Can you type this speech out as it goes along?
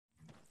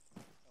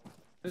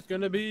It's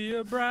gonna be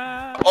a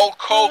bright. All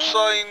call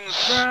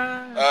signs,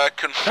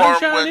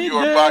 confirm when you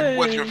are back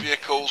with your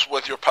vehicles,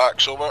 with your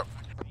packs, over.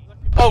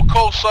 All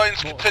call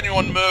signs, continue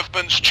on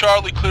movements.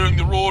 Charlie clearing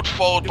the road,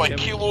 followed by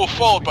Kilo,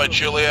 followed by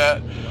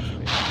Juliet,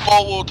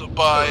 followed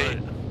by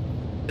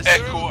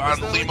Echo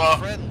and Lima,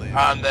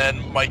 and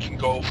then Mike and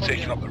Golf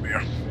taking up the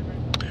rear.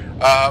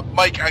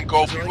 Mike and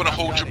Golf, you want to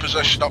hold your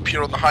position up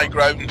here on the high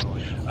ground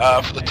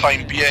for the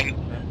time being,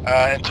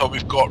 until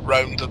we've got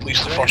round at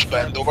least the first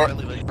bend, over.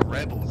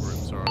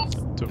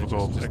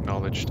 Difficult,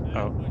 acknowledged,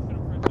 out.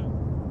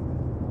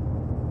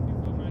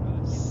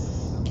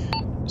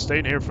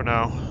 Staying here for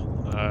now,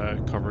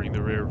 covering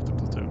the rear of the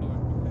platoon.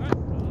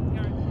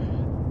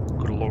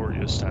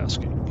 Glorious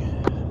tasking.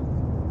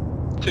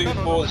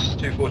 2-4, this is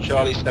 2-4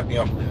 Charlie, stepping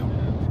off now.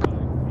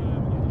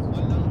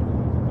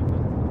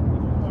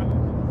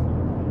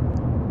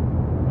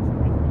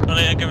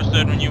 Well, give us a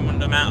third when you want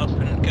them out up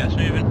and get us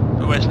moving.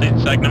 But we're staying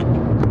stagnant.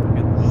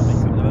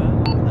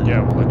 Yeah,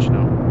 we'll let you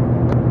know.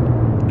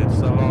 It's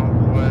a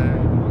long way.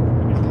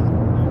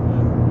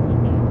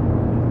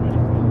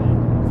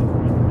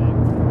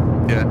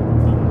 Yeah.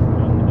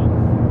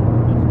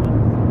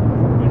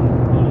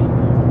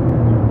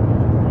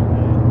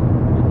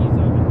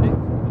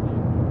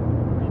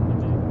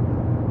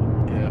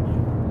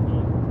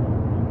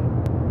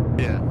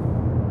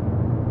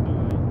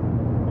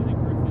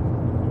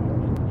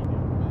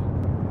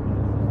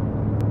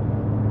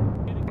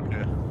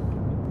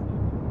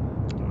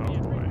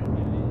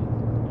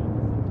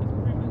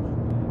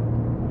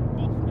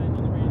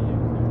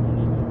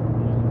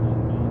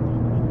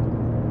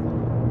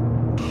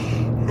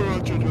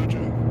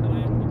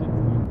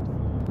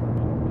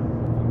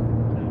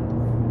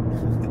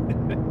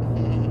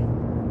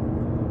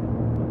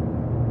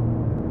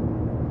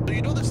 So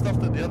you know the stuff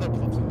that the other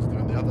platoons do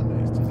on the other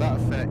days, does that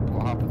affect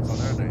what happens on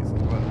our days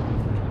as well?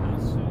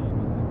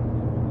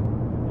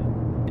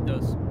 It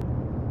does.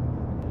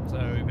 So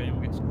if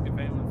anyone gets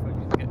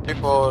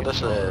 2-4,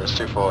 this is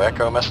 2-4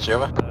 Echo, message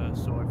over.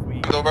 so if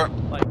we Over.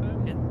 like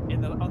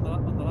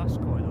on the last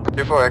coin.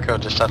 2-4 Echo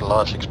just had a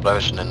large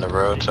explosion in the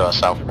road to our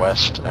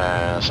southwest,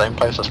 same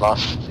place as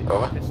last,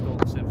 over. Pistol,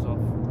 the sieves off.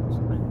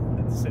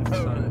 The sieves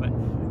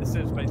the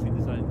sieves basically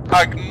designed.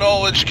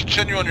 Acknowledge,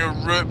 continue on your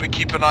route, but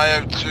keep an eye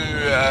out to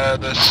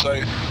the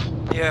south.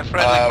 Yeah,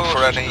 friendly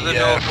for any to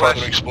the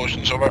further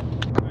explosions, over.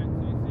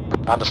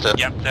 Understood.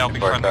 Yep, they'll be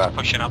friendly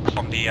pushing up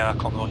from the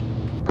convoy.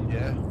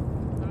 Yeah.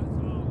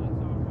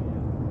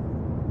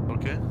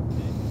 Okay.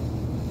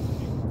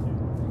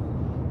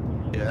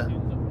 Yeah.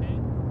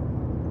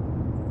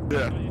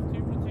 Yeah.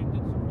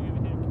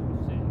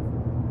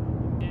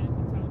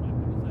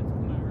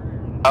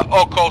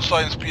 All call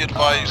signs be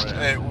advised,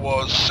 it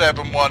was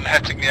 7-1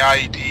 hitting the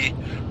ID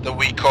that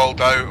we called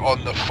out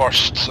on the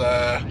first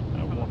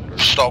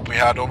stop we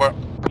had, over.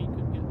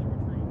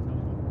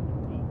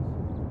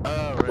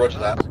 Right. Roger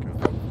that.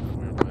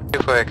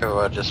 2-4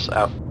 Echo, just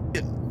out.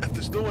 Yeah, if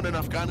there's no one in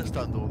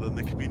Afghanistan though, then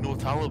there can be no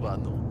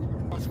Taliban though.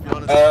 Let's be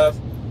honest.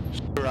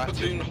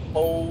 Platoon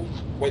hold,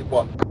 wait,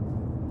 what?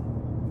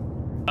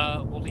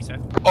 What did he say?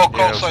 All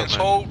call signs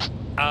hold.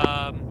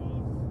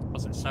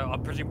 What's it? So I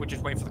presume we're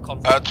just waiting for the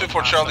convoy.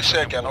 2-4 Charlie,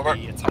 say again, over.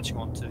 Attaching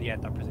on to the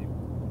end, I presume.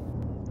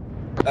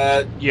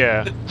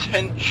 Yeah.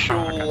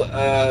 Potential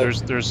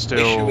There's issue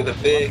still with a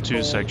vehicle,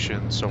 2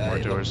 sections somewhere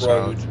in to the our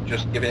road, south.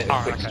 just giving it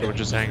a quick So we're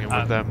just hanging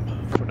with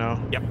them for now.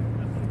 Yep.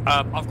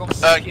 I've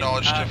got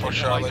Acknowledged, 2-4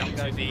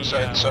 Charlie.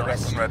 Set rep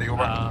and ready,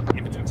 over.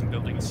 In between some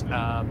buildings,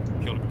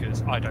 purely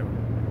because I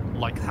don't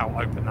like how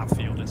open that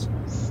field is.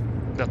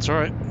 That's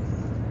alright.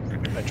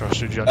 I trust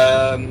your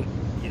judgment.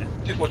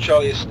 2-4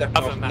 Charlie is stepping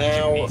Other off than that,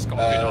 now. he's got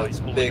good eyes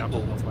all the way down to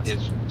Vehicle the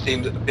northwest.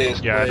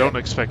 appears Yeah, I clear. don't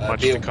expect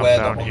much Be to come aware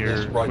down that on here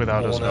this right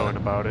without us corner, knowing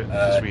about it,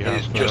 because we it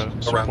is have just around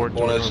the support to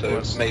the corner, so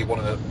northwest. may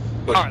want to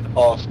push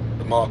past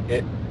the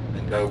market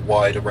and go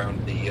wide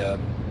around the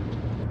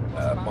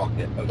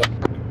market. Over.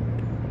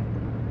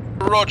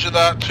 Roger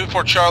that,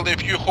 2-4 Charlie,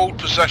 if you hold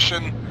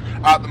position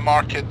at the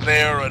market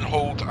there and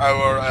hold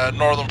our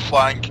northern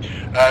flank,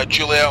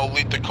 Juliet will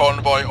lead the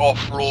convoy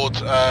off-road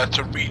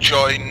to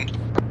rejoin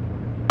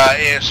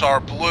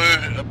ASR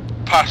Blue,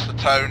 past the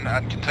town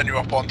and continue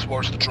up on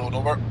towards the drone,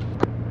 over.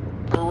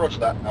 Roger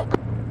that, out.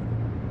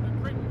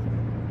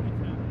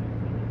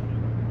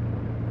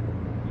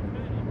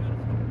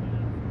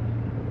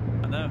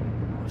 I know,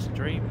 it's a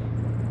dream.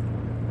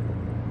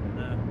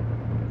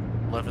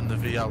 Living the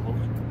V outlook.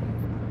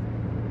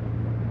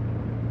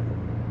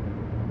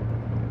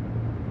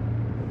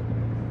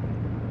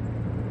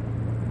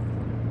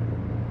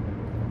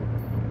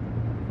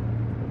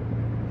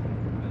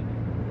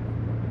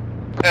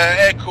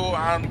 Echo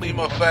and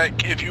Lima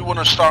Vic, if you want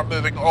to start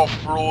moving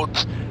off-road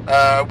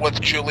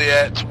with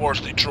Juliet towards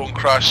the drone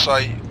crash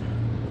site,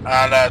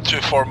 and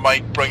 2-4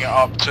 Mike, bring it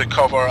up to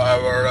cover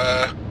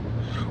our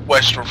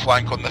western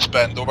flank on this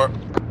bend, over.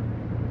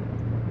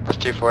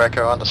 2-4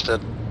 Echo,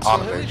 understood. So On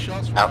how many route.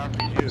 shots for Out.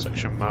 RPG?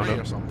 Section mount 3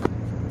 up. or something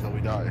until we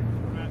die.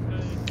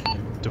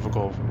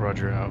 Difficult,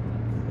 roger, out.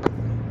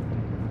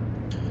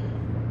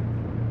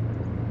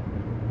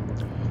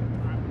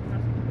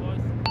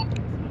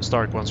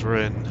 Stark, once we're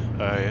in,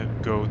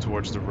 go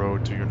towards the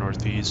road to your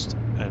northeast,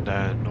 and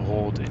then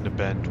hold in the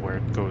bend where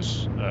it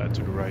goes to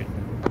the right.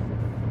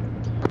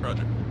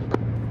 Roger.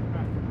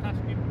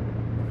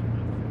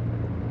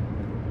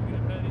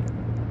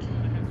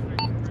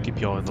 Keep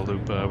y'all in the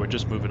loop. We're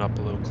just moving up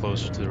a little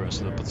closer to the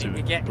rest of the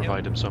platoon,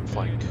 provide them some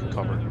flank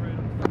cover.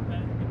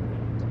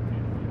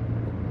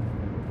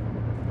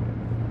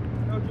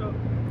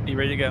 Are you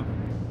ready to go?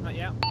 Not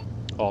yet.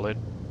 All in.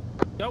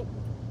 Go.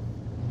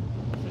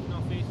 Push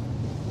northeast.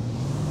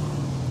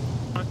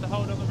 Want us to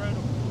hold on the road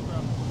or push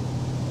across?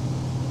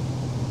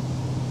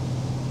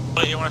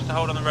 Well, you want us to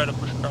hold on the road or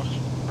push across?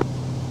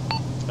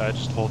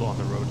 Just hold on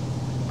the road.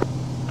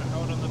 Right,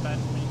 hold on the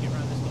bend when you get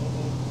around this little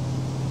wall.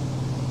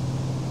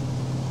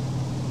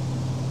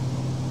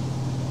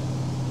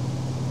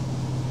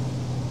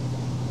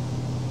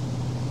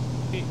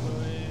 Keep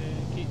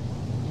going, keep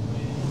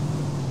going.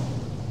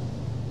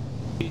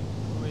 Keep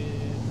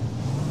going.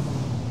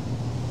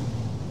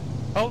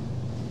 Hold!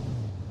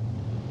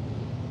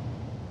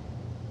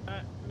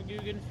 Alright,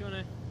 McGugan, if you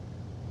wanna...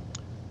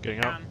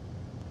 Getting up.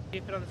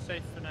 Keep it on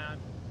safe for now.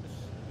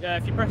 Yeah,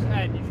 if you press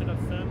N, you should have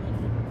thermals.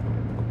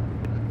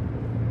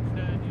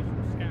 Turn, use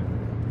some scans.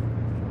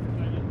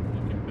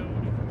 Look at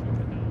building,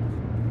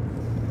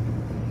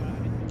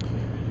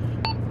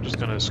 hills. Just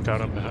gonna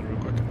scout up ahead real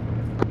quick.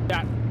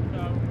 Yeah, so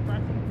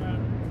press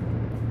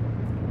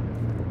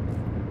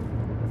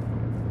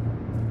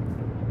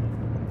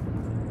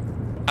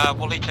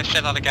Wally, to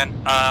say that again.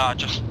 I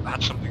just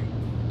had something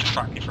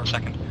distract me for a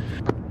second.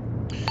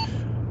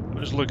 I'm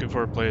just looking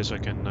for a place I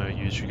can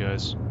use you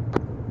guys.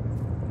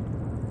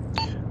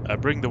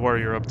 Bring the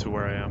warrior up to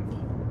where I am.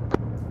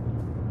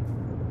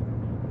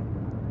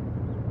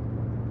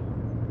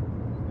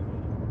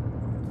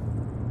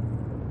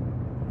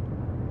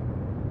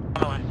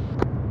 On the way.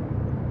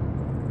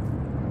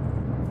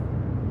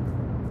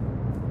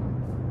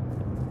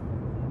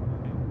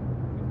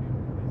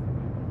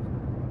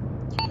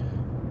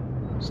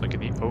 It's like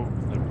an a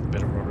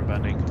bit of rubber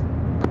banding.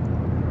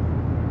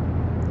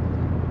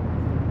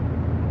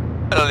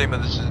 Hello, Lima,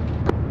 this is...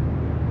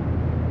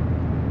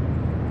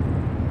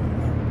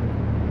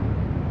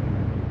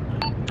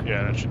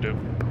 Yeah, that should do.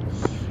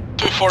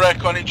 2-4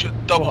 Echo, I need you to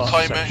double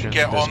time it Section and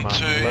get dismount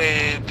onto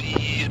left.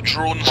 the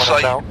drone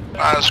site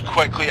as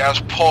quickly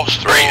as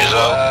possible.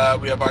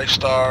 We have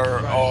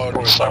I-Star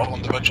on several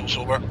individuals,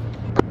 over.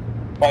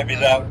 5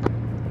 is out.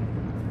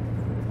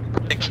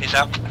 6 is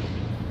out.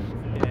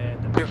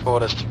 2-4,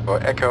 that's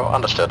 2-4. Echo,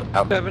 understood.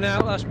 Out. 7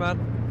 out, last man.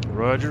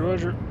 Roger,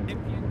 roger.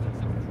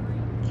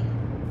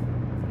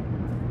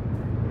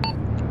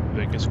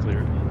 Vic is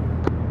clear.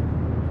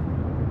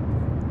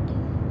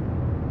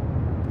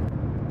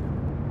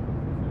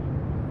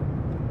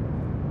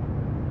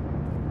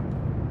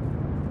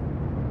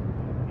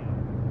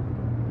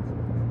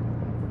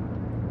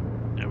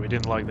 Yeah, we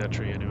didn't like that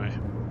tree anyway.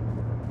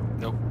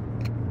 Nope.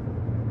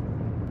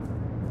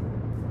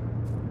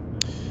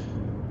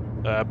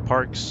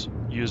 Parks,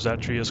 use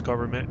that tree as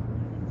cover, mate.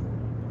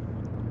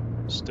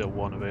 Still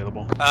one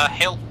available.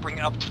 Hill, bring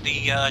it up to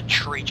the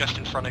tree just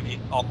in front of you,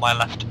 on my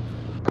left.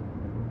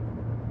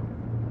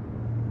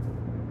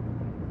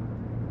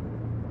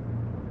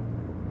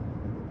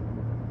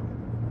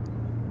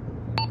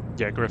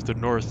 Yeah, Griff, the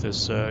north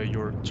is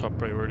your top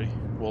priority.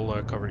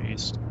 We'll cover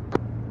east.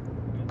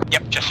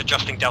 Yep, just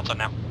adjusting delta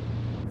now.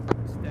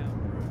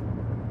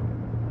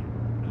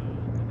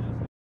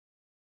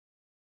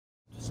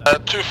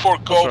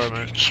 2-4 Golf, sorry, you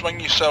mate. can swing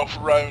yourself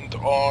round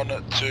on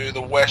to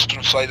the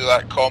western side of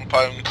that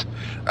compound,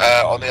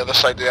 on the other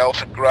side of the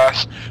elephant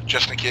grass,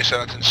 just in case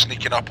anything's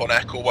sneaking up on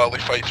Echo while they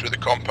fight through the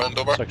compound,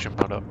 over. Section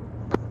mount up.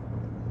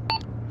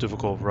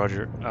 Difficult,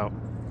 roger, out.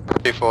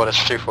 2-4, that's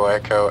 2-4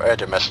 Echo.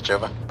 Urgent message,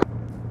 over.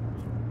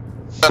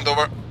 Send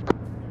over.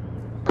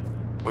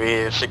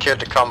 We've secured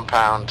the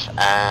compound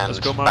and Let's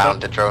go, Mama.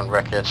 found the drone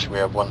wreckage. We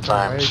have 1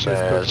 times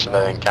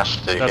civilian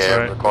casualty That's here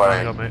right.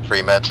 requiring Hang on, mate.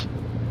 3 meds.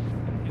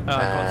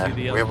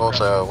 We have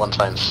also 1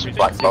 times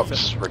black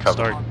box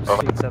recovered.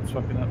 Over.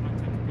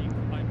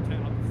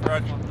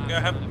 Roger, go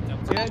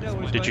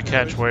ahead. Did you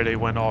catch where they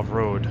went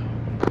off-road?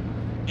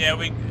 Yeah,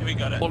 we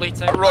got it.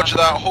 Roger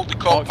that, hold the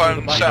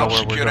compound, back. set Know up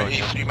where we're security,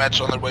 going. 3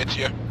 meds on their way to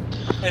you.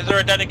 Is there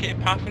a dedicated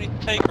path we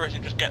need to take, or is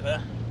it just get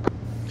there?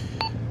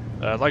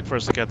 I'd like for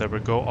us to get there,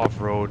 but go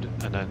off-road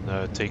and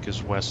then take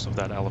us west of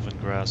that elephant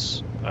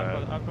grass.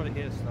 I've got it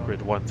here, so.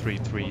 Grid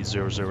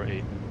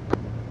 133008.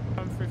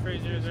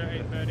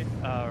 133008030.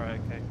 Oh, right,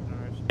 okay.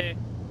 Here.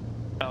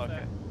 Oh,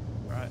 okay.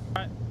 Right.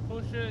 Right,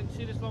 push it,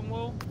 see this long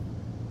wall?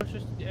 Push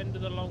us to the end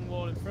of the long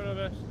wall in front of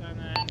us, and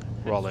then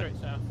We're all head in.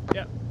 straight south.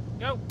 Yep,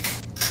 go!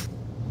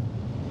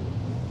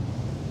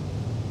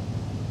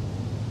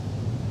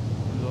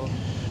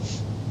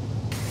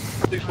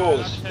 2-4,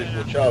 this is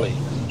 2-4 Charlie.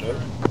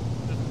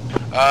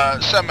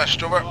 Send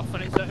message over. Off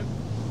on its own.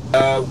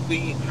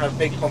 We have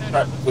made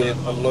contact with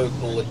a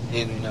local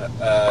in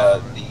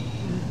the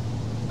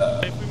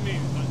If we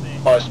move like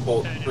this, Fire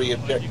Sport turn it 3 like,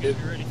 objective. you're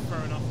gonna be really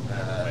thrown off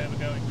where we're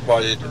going.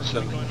 Provided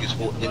some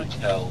useful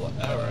intel.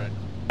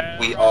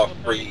 We are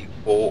free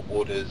for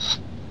orders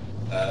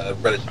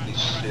relatively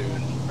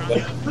soon.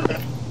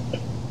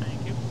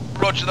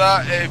 Roger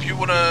that. If you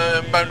want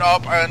to mount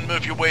up and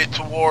move your way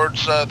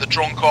towards the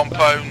drone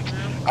compound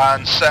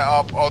and set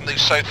up on the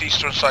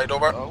southeastern side,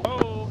 over.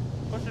 Oh,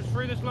 push us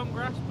through this long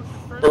grass, push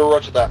us through.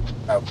 Roger that,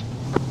 out.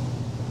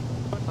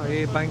 Are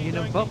you banging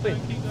and popping?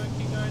 Keep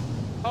going.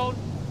 Hold.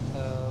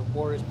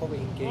 Warriors probably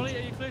engaged. Wally, are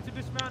you clear to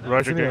dismount?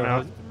 Roger, getting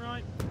out.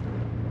 Right.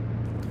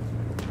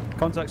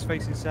 Contacts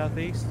facing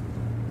southeast.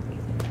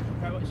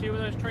 Right, what, see where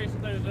those traces,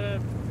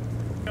 those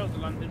shells are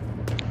landing?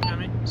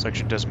 Cammy.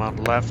 Section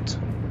dismount left.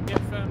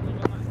 Get firm on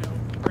that hill.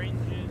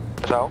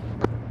 Ranges. Out.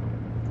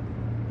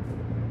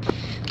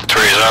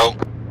 3's out.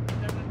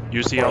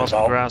 Use the One's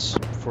elephant out. grass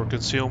for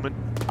concealment.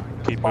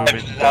 Keep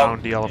moving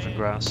down the elephant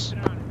grass.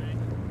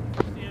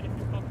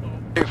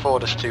 2-4,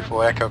 this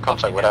 2-4 Echo,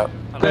 contact without.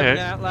 Hey.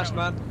 Out, last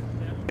man.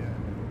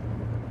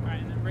 Right,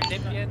 and then range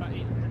about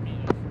 800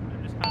 meters.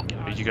 And just have your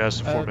Need eyes you guys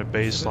to form a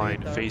Civilian baseline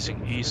direction,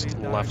 facing east,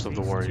 civilian left of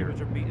the direction, warrior.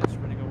 200 meters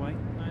running away.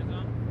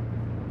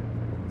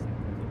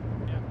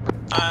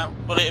 on.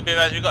 Well, it'll be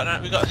as we got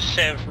a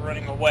sieve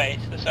running away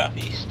to the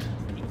southeast.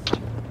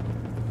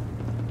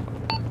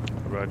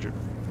 Roger.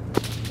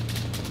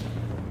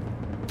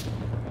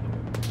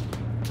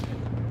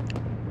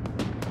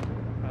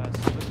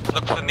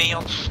 Look for me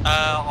on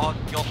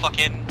your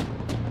fucking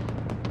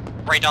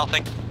radar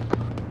thing. Do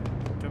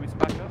you want me to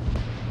back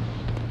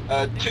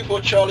up?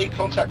 2-4 Charlie,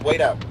 contact,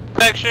 wait out.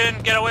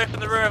 Section, get away from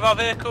the rear of our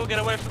vehicle, get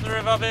away from the rear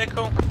of our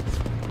vehicle.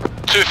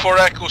 2-4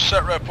 Echo,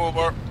 sit rep,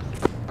 over.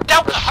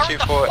 Delta, This hurry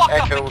the 2-4 fuck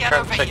up Echo, and get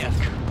currently over here.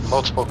 taking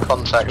multiple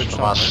contacts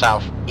from our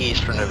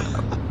southeast from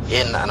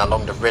in and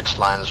along the ridge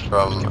lines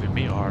from Giving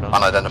me a hard on.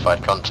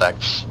 unidentified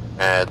contacts.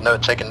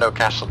 Taking no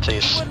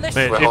casualties.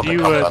 Mate, We're if holding you,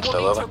 combat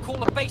still, over.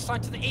 Call a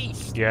baseline to the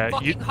east. Yeah,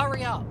 Fucking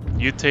hurry up.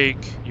 You take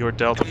your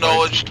Delta flight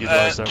Acknowledged. to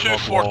utilize that rock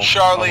 2-4 wall.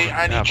 Charlie,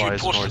 I'll I need have you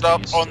eyes posted up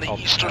northeast. on the I'll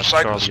eastern have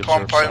side of this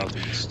Charlie observe compound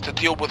southeast. to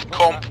deal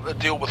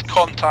with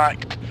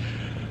contact.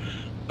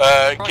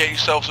 Get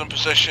yourselves in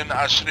position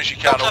as soon as you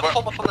can, Delta, over.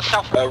 form up on the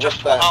south. Roger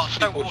just that, out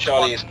 2-4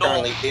 Charlie is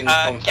currently in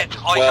contact get as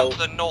eyes well, up to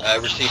the north.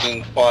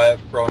 receiving fire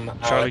from our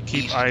Charlie,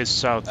 keep east, eyes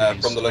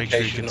southeast. from the Make sure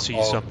you location can see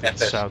of something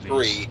southeast.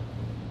 FS3.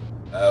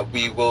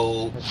 We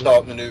will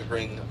start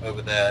maneuvering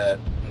over there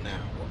now.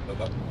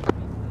 Over.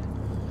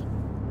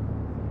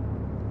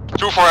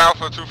 2-4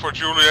 Alpha, 2-4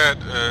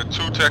 Juliet,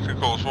 2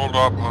 technicals rolled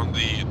up on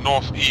the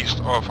northeast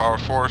of our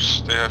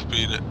force. They have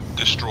been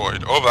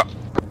destroyed. Over.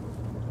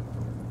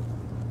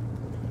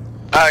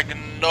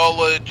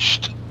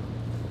 Acknowledged.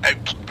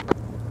 Out.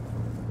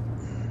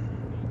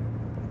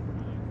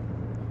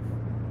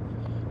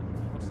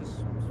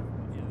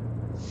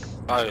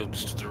 I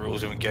understood the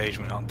rules of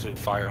engagement not to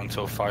fire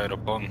until fired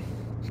upon.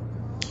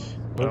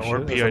 Or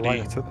PID.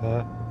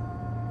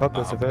 But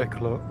there's a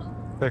vehicle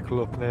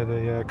up near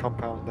the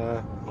compound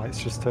there.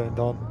 Lights just turned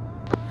on.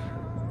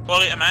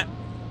 Quality to mate.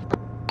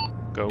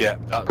 Go. Yeah,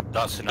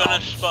 that's an Gunner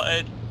arms.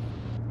 spotted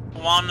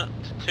 1 to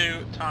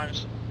 2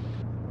 times.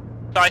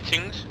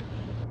 Sightings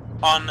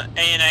on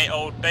A&A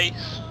Old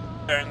Base,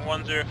 bearing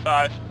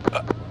 105.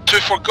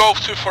 2-4 Golf,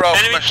 2-4 Alpha.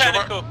 Enemy mission, over.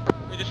 technical.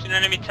 We just seen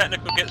enemy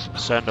technical gets.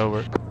 Send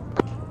over.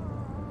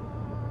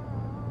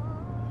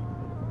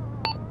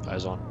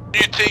 Eyes on.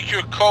 You take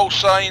your call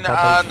sign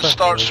That and is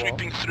start definitely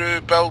sweeping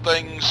through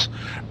buildings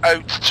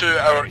out to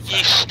our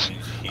east,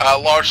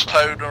 large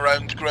town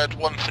around grid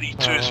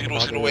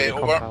 132008,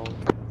 over.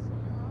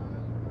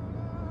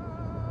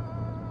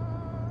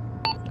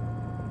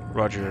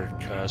 Roger,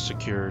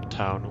 secure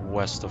town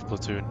west of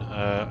platoon.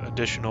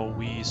 Additional,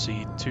 we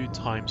see 2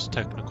 times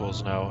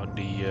technicals now on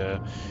the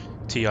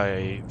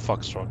TIA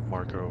Foxtrot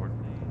marker, over.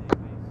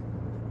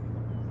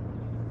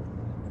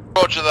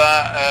 Roger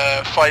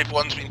that,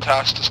 5-1's been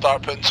tasked to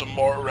start putting some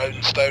mortar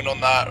rounds down on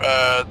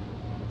that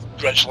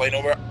ridge line,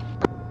 over.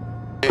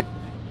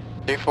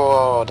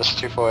 2-4, this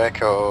 2-4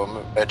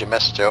 Echo, ready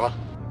message, over.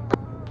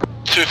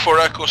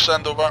 2-4 Echo,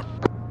 send over.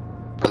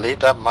 Believe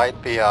that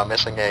might be our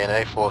missing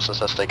A&A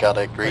forces as they got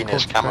a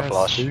greenish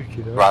camouflage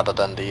rather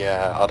than the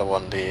other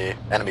one the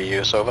enemy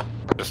used, over.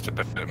 Just a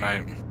bit,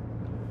 mate.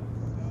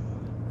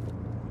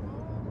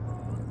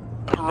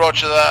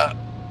 Roger that.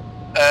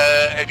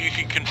 If you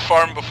can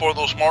confirm before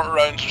those mortar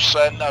rounds are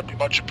sent, that'd be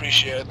much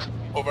appreciated.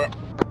 Over.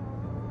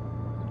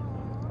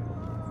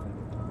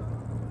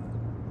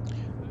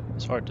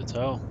 It's hard to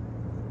tell.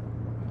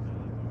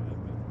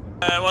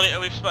 Well,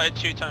 we've spotted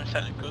 2 times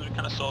technicals, we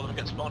kind of saw them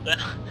get spawned in.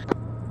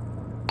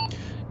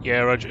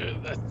 Yeah, Roger.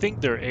 I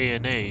think they're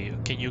A&A.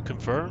 Can you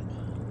confirm?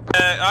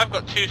 I've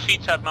got 2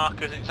 CTAB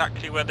markers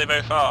exactly where they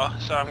both are,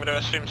 so I'm going to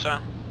assume so.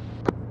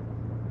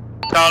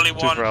 Charlie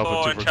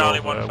 1-4 and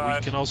Charlie 1-5.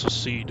 We can also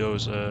see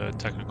those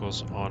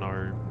technicals on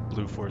our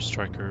Blue Force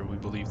tracker. We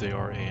believe they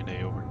are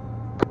A&A, over.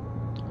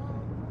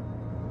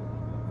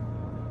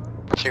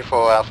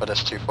 2-4 Alpha,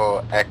 this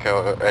 2-4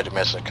 Echo, ready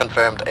message.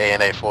 Confirmed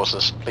A&A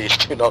forces, please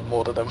do not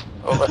mortar them,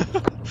 over.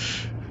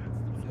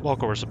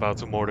 Walkover's about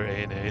to mortar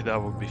A&A.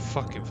 That would be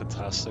fucking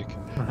fantastic.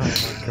 Oh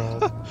my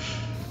god.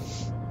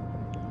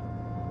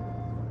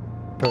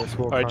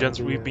 Alright, gents,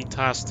 we've been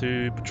tasked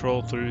to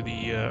patrol through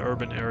the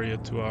urban area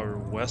to our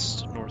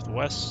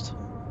west-northwest.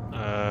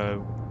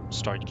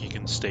 Stark, you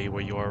can stay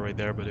where you are right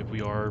there, but if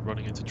we are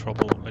running into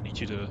trouble, I need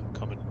you to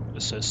come and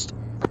assist.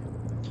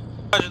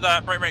 Roger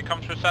that, break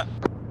comes for a set.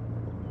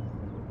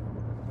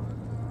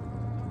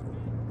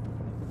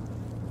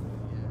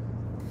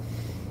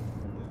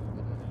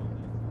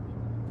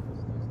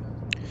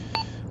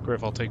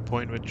 Griff, I'll take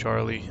point with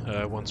Charlie.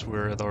 Once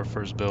we're at our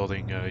first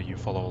building, you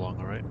follow along,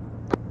 alright?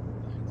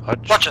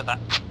 Hutch? Roger that.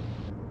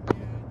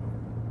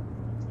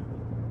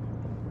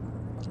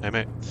 Hey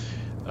mate,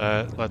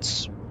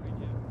 let's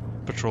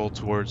patrol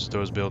towards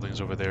those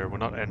buildings over there. We're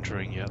not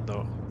entering yet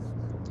though.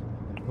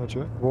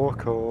 Roger.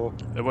 Walk or?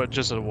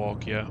 Just a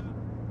walk, yeah.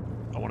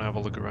 I want to have a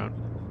look around.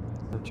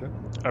 Roger.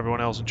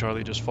 Everyone else and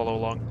Charlie just follow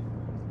along.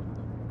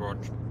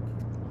 Roger.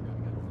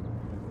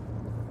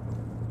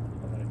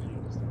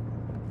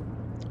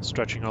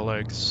 Stretching our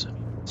legs,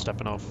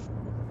 stepping off.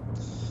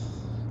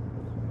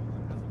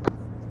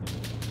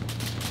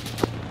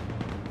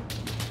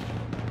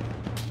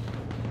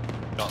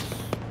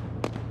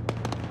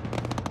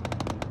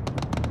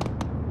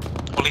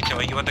 Polito,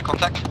 are you under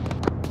contact?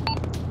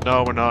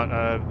 No, we're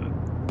not.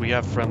 We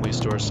have friendlies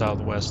to our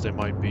southwest, they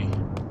might be.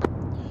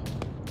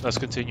 Let's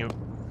continue.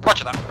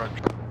 Roger that.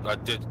 I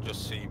did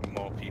just see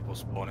more people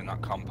spawning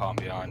that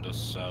compound behind us,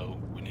 so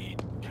we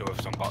need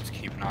whoever's on board to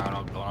keep an eye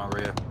on our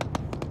rear.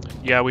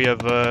 Yeah, we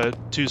have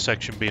two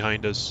section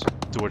behind us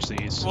towards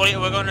the east.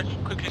 Polito, we're going to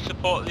quickly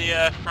support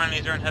the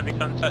friendlies are in heavy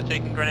contact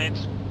taking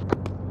grenades.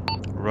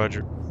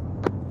 Roger.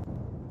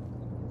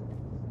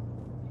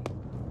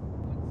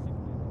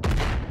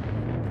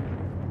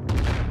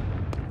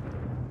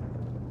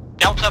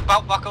 Delta,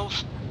 belt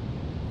buckles.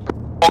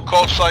 All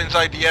call signs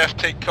IDF,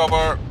 take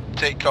cover,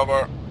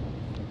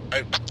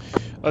 out.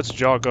 Let's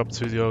jog up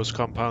to those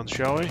compounds,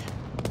 shall we?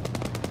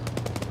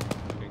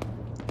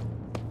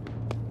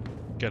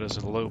 Get us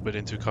a little bit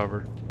into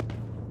cover.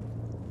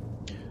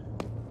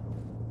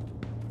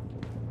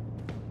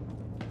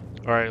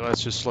 Alright,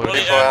 let's just slow down.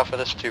 24 Alpha,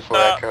 this is 24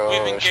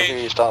 Echo. Should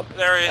we start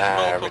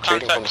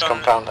retreating from this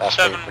compound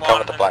after we've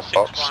recovered the black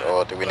box,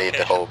 or do we need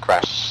the whole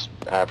crash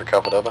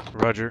recovered over?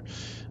 Roger.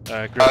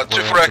 Griff,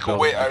 24 Echo,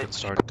 wait out. Can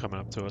start coming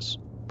up to us.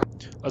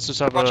 Let's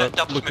just have a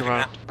look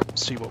around,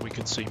 see what we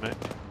can see, mate.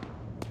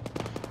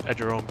 At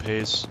your own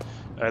pace.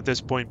 At this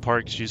point,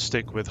 Parks, you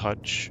stick with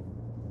Hutch.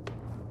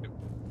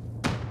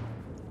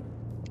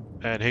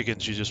 And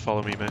Higgins, you just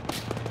follow me, mate.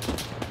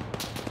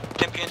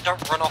 Champion,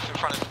 don't run off in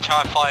front of the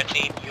entire fire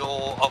team,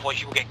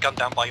 otherwise you will get gunned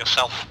down by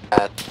yourself.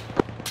 We're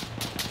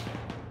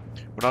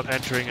not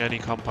entering any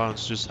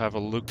compounds, just have a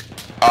look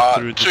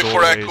through the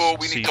 2-4 Echo,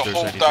 we need to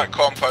hold that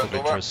compound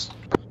over.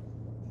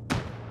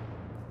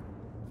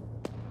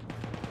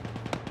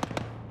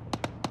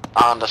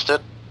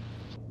 Understood.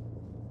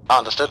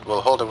 Understood,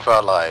 we'll hold it with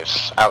our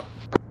lives. Out.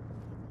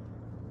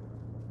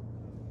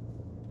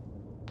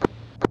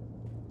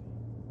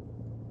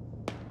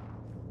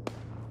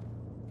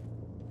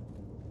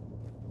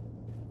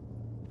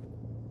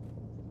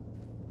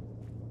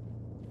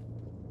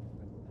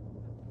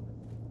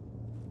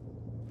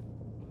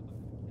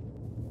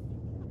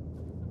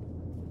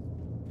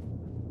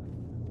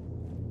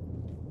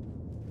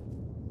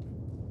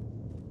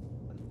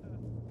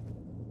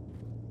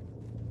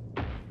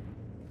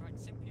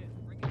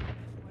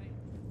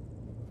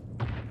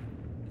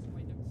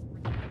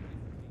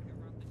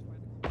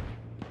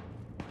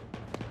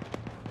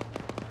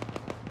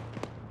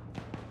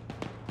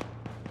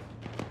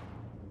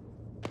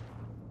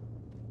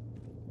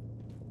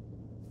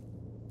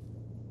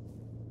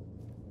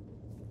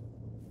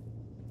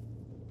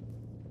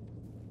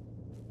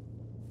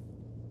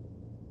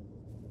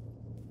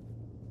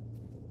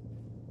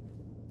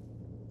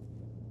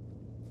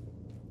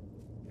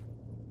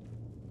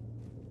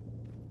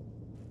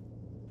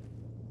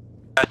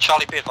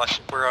 Charlie Beard,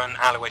 we're on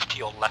alleyways to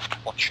your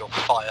left, watch your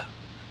fire.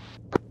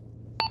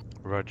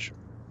 Roger.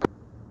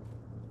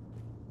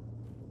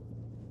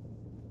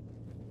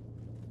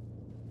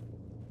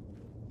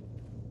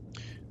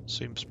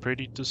 Seems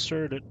pretty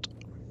deserted.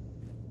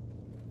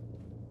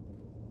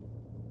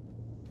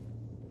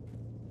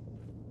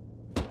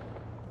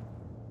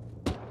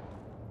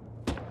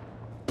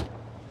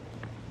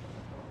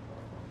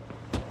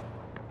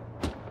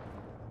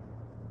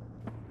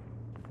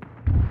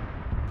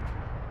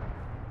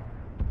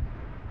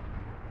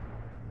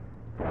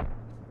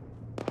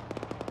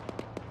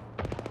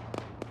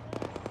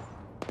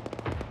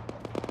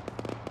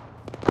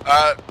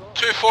 Uh,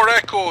 2-4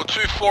 Echo,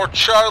 2-4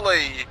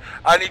 Charlie,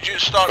 I need you to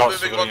start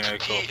moving on to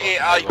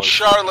T8I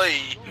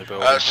Charlie.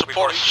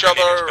 Support each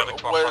other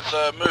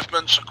with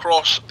movements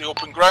across the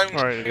open ground,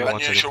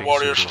 and use your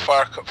warriors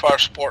for fire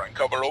support and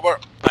cover, over.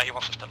 He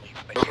wants us to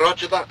leave.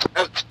 Roger that,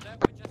 out.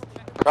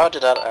 Roger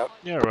that, out.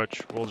 Yeah,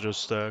 Roger. We'll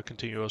just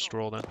continue our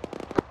stroll then.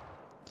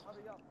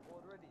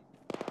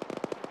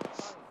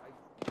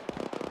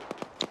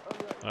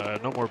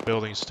 No more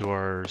buildings to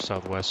our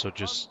southwest, so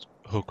just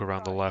hook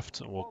around the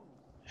left and we'll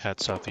head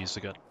southeast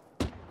again.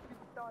 We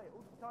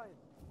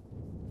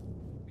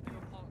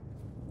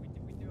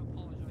do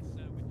apologize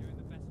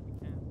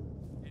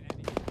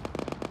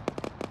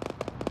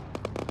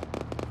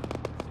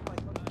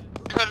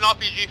An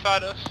RPG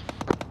fired us.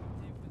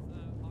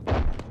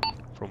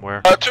 From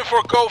where?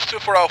 2-4 Golf,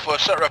 2-4 Alpha,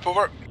 set rep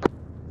over.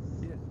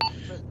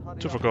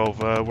 2-4 Golf,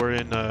 we're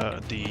in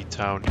the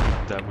town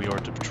that we are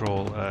to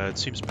patrol. It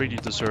seems pretty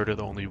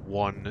deserted, only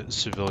one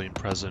civilian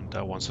present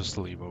that wants us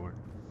to leave over.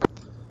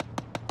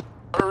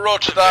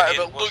 Roger that, if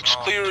it looks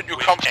clear and you're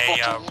comfortable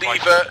to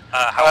leave it,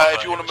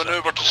 if you want to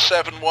maneuver to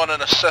 7-1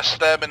 and assist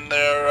them in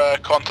their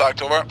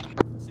contact, over.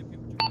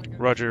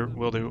 Roger,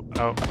 will do,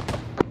 out.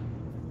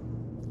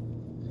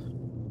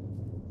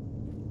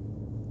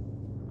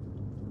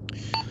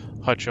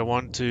 Hutch, I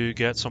want to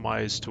get some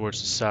eyes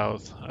towards the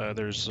south.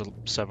 There's a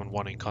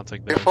 7-1 in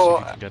contact there, so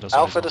you can get us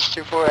Alpha, this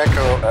 2-4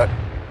 Echo.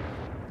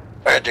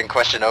 Urgent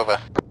question, over.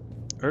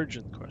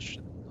 Urgent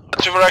question.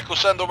 2-4 Echo,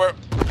 send over.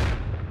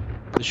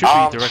 It should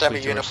be directly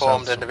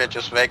semi-uniformed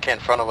individuals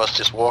vacant in front of us,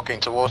 just walking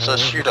towards us.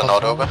 Shoot or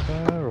not, over.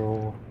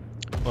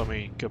 Let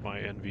me get my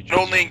NVG.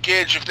 Only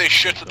engage if they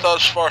shoot at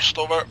us first,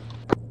 over.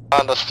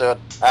 Understood.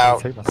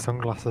 Out. Take my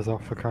sunglasses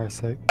off for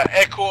Christ's sake.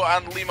 Echo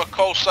and Lima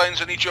call signs.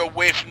 I need you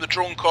away from the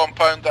drone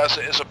compound as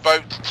it is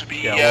about to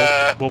be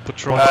we'll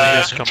patrol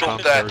this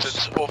compound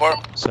first. Over.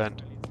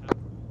 Send.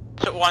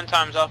 Took 1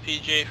 times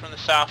RPG from the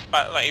south,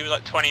 back like he was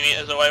like 20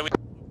 meters away. We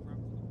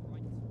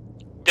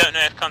don't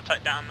know if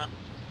contact down there.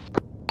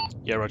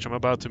 Yeah, Roger, I'm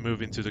about to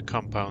move into the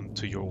compound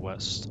to your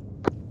west.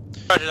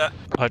 Roger that.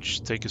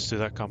 Hutch, take us to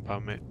that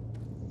compound, mate.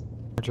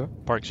 Roger.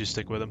 Parks, you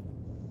stick with him.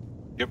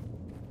 Yep.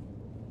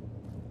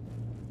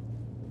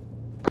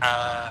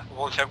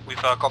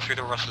 We've got through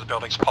the rest of the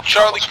buildings.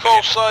 Charlie,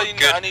 call sign.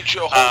 I need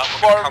you to hold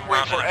firm.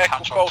 Wait for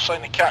Echo call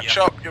sign to catch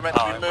up. You're meant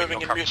to be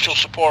moving in mutual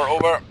support.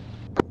 Over.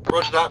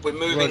 Roger that. We're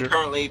moving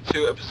currently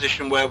to a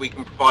position where we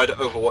can provide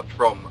overwatch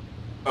from.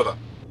 Over.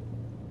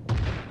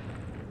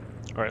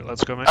 Alright,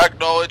 let's go, mate.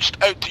 Acknowledged.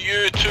 Out to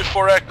you.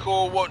 2-4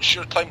 Echo. What's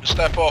your time to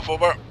step off?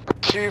 Over.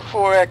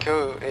 2-4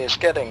 Echo is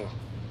getting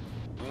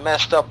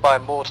messed up by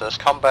mortars.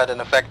 Combat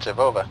ineffective.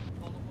 Over.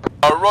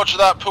 Roger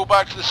that, pull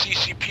back to the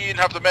CCP and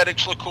have the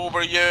medics look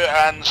over you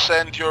and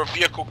send your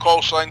vehicle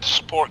call sign to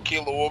support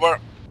Kilo, over.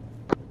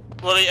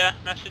 Lolita,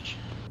 message.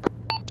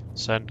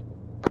 Send.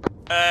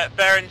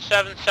 Bearing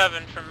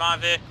 7-7 from my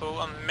vehicle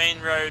on the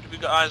main road.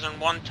 We've got eyes on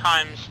 1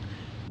 times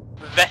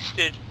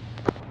vested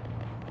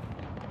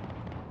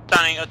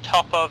standing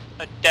atop of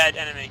a dead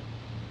enemy.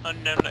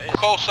 Unknown that is.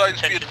 Call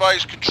signs be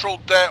advised,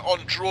 controlled debt on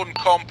drone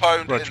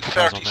compound in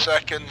 30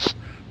 seconds.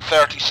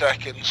 30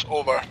 seconds,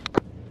 over.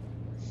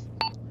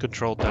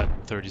 Controlled that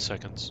 30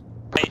 seconds.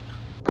 Hey.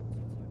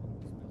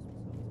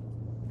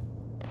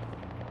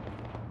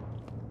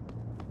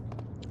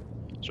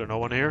 Is there no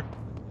one here?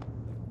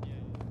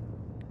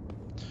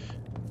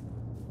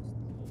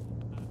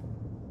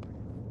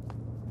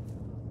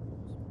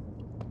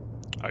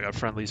 I got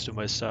friendlies to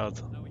my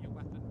south.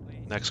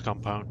 Next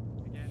compound.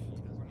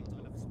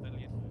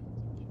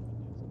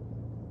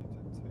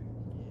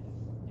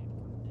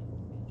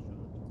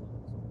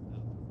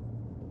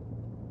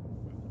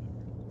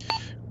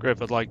 Griff,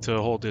 I'd like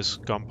to hold this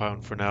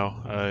compound for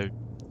now.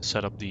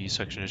 Set up the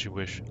section as you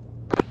wish.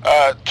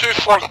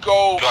 2-4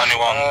 Golf. Got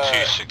anyone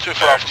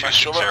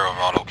 260 on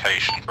our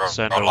location, bro?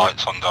 Our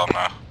lights on down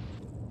there.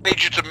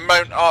 Need you to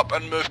mount up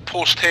and move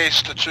post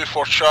haste to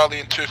 2-4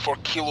 Charlie and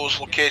 2-4 Kilo's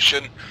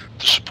location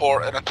to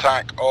support an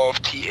attack of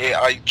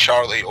TAI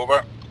Charlie,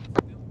 over.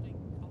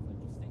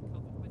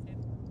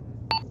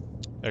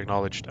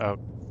 Acknowledged, out.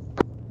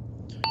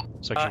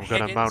 Section, we're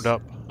gonna mount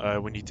up.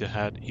 We need to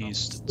head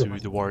east to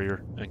the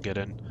warrior and get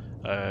in.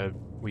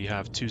 We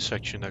have 2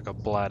 sections that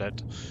got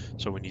blatted,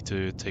 so we need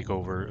to take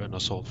over an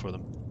assault for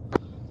them.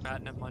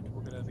 Never mind,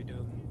 we're gonna be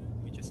doing.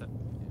 We just said.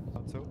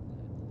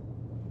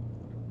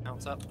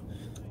 Mounts up.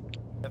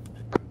 Yep.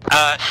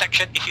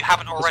 Section, if you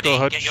haven't already,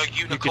 go, get your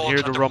unicorns. You can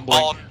hear the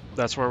rumbling. On.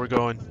 That's where we're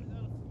going.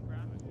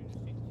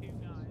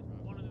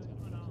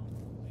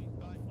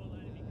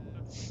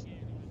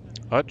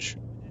 Hutch?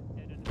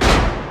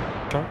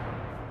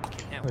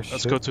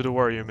 Let's go to the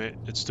warrior, mate.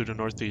 It's to the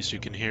northeast. You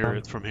can hear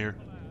it from here.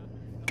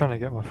 Trying to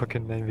get my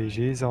fucking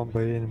NVGs on,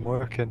 but it ain't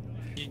working.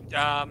 It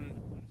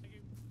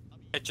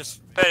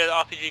just put the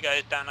RPG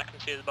guy down. I can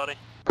see his body.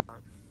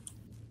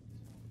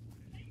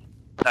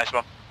 Nice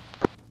one.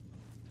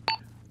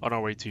 On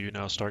our way to you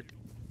now, Stark.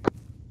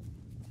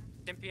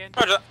 Roger.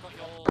 Got your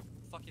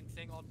fucking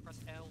thing on. Press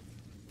L.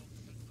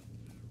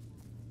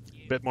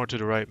 Bit more to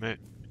the right, mate.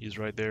 He's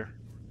right there.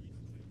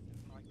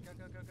 Go.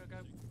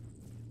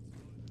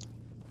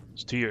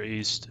 It's to your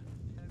east.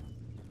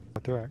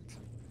 Direct?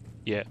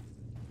 Yeah.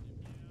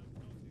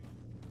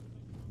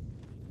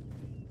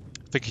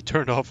 I think he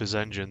turned off his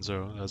engine,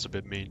 so that's a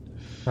bit mean.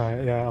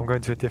 Right, yeah, I'm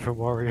going to a different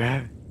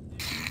warrior.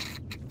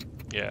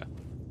 Yeah.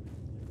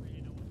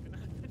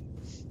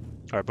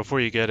 Alright, before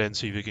you get in,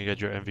 see if you can get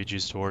your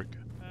NVGs to work.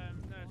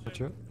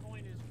 So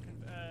point is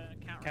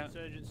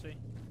counterinsurgency.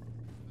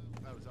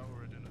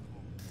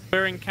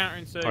 We're in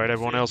counterinsurgency. Alright,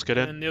 everyone else get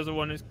in. And the other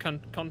one is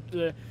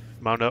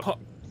mount up.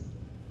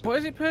 What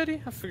is it,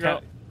 Purdy? I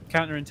forgot.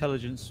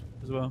 Counterintelligence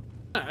as well.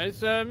 No, it's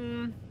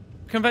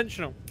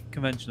conventional.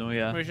 Conventional,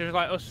 yeah. Which is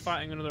like us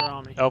fighting another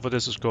army. Alpha,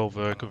 this is Golf.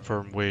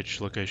 Confirm which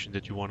location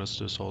did you want us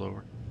to assault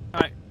over?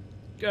 Right.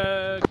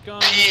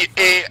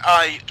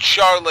 PAI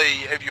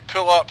Charlie, if you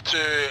pull up to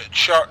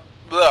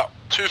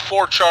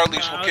 2-4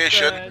 Charlie's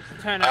location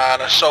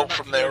and assault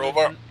from there,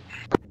 over.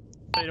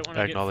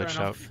 Acknowledged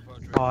out.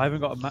 Oh, I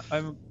haven't got a map. I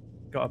haven't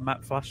got a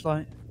map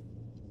flashlight.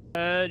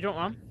 Do you want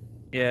one?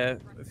 Yeah,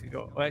 if you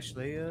got. Well,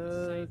 actually,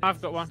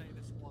 I've got one.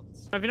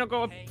 Have you not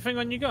got a thing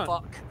on your gun?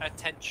 Fuck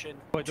attention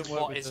to work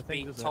what with is the thing,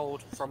 being does it?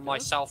 told from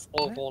myself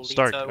or Borlito.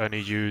 Stark, I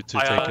need you to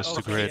take us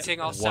to grid Completing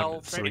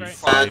ourselves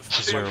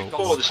 13500.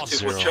 2-4, this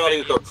is 2-4 Charlie,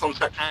 we've got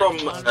contact from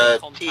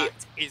PAIC,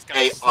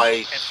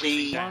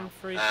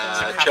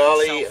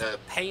 Charlie,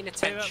 paying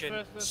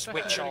attention,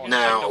 switch on.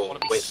 Now, I don't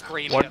want to be wait.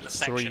 screaming at the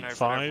section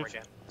over and over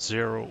again.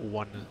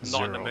 135-010.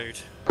 Not in the mood.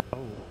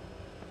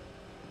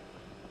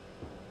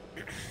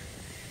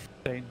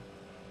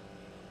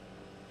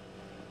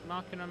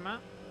 Marking a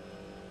map.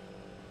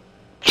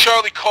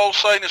 Charlie call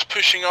sign is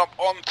pushing up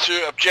onto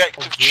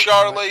objective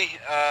Charlie.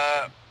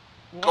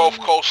 Golf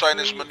call sign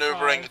is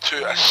maneuvering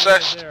to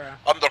assist.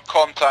 Under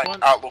contact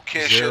at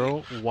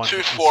location.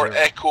 2-4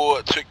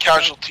 Echo took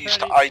casualties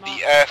to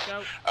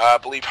IDF. I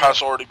believe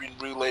has already been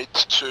relayed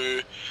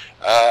to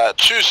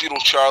 2-0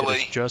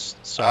 Charlie. Just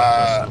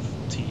southwest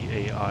of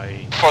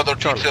TAI. Further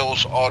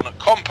details on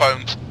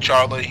compound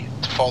Charlie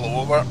to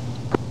follow over.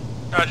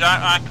 Roger,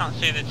 I can't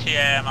see the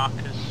TA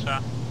markers, so...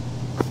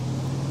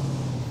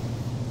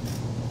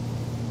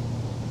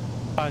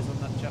 Eyes on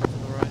that chap to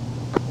the right.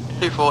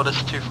 2-4, this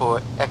is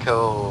 2-4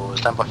 Echo,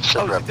 stand by for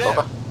sit rep,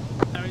 over.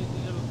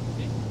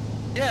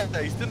 Yeah,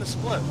 he's doing a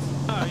split.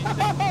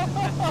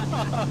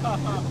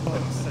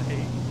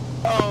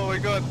 Oh my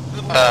god.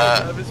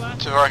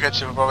 2-4 Echo,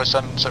 2-4 Bravo,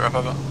 send sit rep,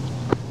 over.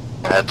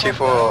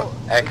 2-4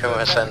 Echo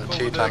has sent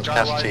 2 times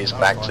casualties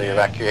back to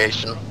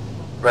evacuation.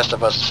 Rest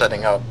of us are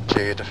setting up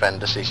to defend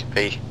the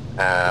CCP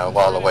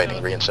while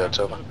awaiting reinserts,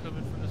 over.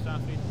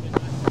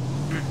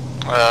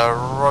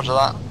 Roger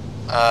that.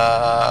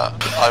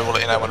 I will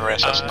let you know when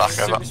reinserts are back, as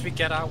soon over. as we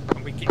get out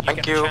and we get,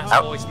 Thank you you. get a chance,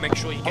 always make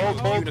sure you get your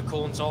Hold.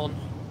 unicorns on.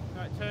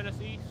 Right, turn us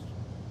east.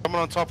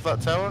 Someone on top of that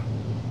tower?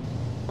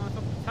 On top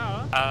of the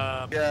tower.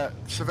 Yeah,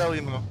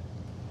 civilian though.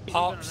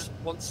 Parks,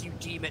 once you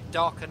deem it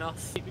dark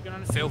enough,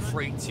 feel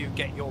free to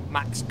get your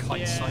max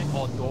kite sight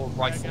on your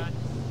rifle.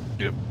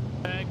 Yep.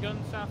 Gun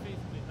southeast,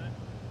 please, mate.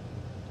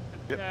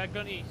 Yep.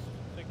 Gun east,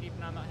 so keep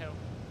an eye on that hill.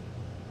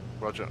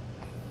 Roger.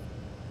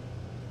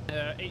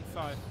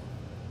 8-5.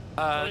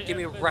 Give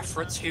me a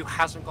reference who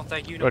hasn't got their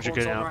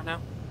unicorns on right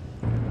now.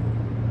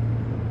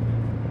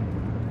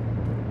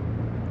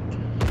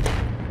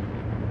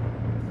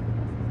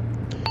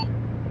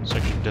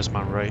 Section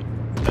dismount right.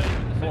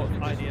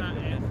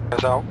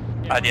 IDF. out.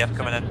 IDF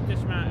coming in.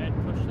 Dismounted,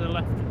 push to the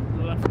left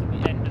at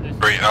the end of this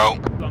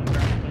 3-0. long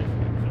ground, please,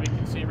 so we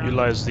can see around.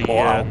 Utilize the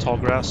tall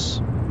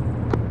grass.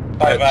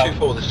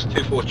 2-4, this is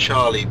 2-4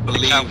 Charlie,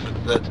 believe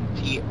that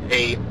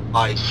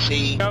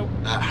TAIC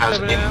has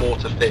a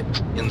mortar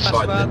fit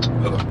inside it,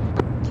 over.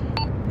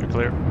 You're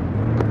clear.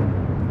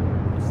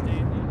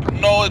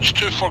 Acknowledge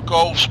 2-4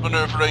 Golf's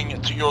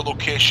maneuvering to your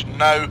location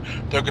now.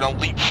 They're going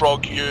to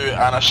leapfrog you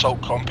and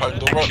assault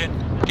compound, over.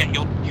 Get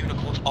your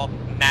unicorns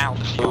on now.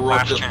 This is your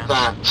last Roger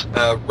chance.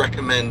 that.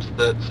 Recommend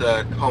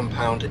that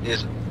compound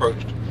is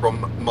approached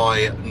from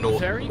my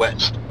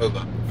northwest,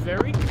 over.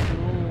 Very cool.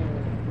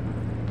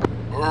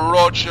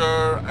 Roger,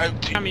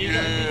 out to you,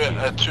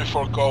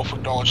 2-4 Golf,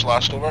 acknowledge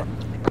last, over.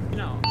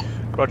 No.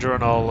 Roger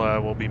and all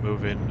will be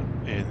moving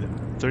in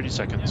 30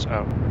 seconds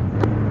out.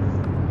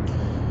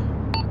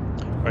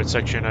 Alright,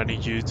 section, I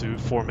need you to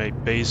form a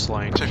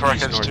baseline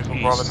east-northeast as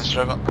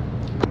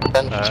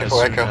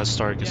soon as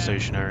Stark is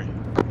stationary.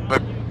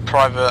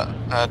 Private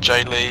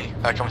J. Lee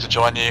coming to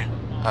join you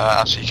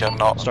as he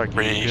cannot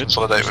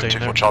re-consolidate with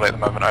 2-4 Charlie at the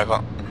moment,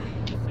 over.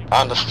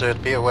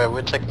 Understood, be aware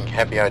we're taking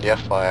heavy IDF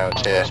fire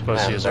out here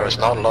and there is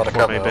not a lot of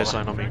cover. Form a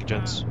baseline on me,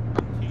 gents.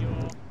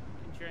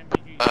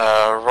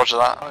 Roger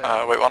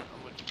that, wait one.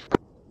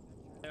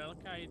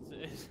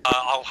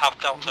 I'll have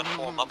Delta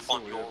form up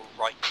on your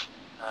right.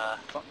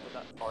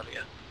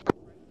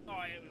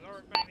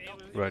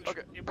 Right.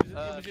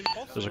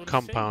 There's a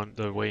compound,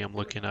 the way I'm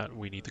looking at,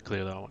 we need to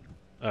clear that one.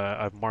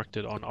 I've marked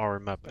it on our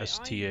map as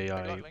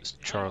TAI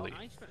Charlie.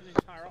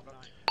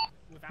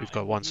 We've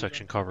got one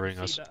section covering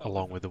us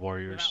along with the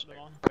warriors.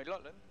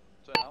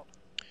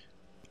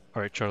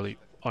 Alright Charlie,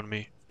 on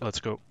me, let's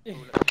go.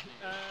 Literally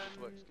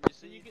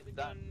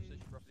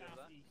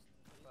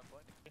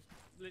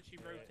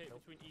rotate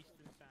between east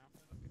and south.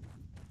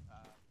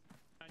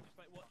 And just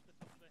like watch the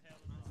top of the hill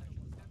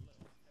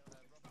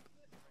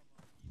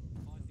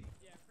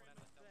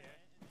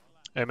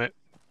and Hey mate,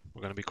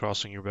 we're gonna be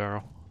crossing your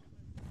barrel.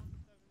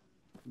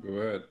 Go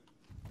ahead.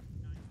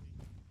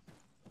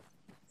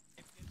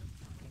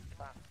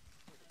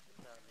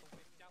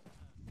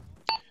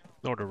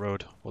 Ignore the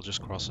road, we'll just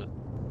cross it.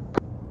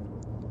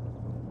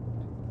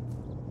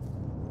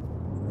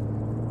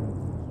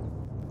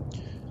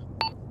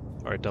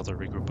 Alright, Delta,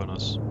 regroup on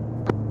us.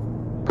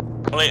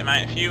 Wait,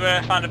 mate, if you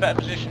find a better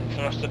position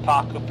for us to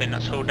park up in,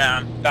 let's hold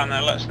down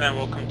there, let us know,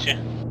 we'll come to you.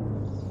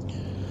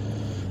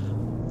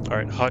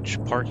 Alright,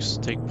 Hutch, Parks,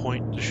 take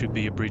point. There should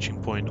be a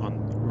breaching point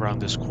around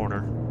this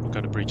corner. We're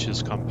gonna breach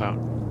this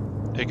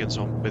compound. Higgins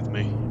on with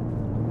me.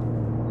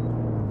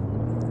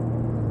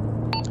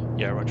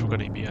 Yeah, Roger, we're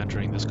gonna be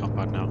entering this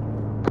compound now.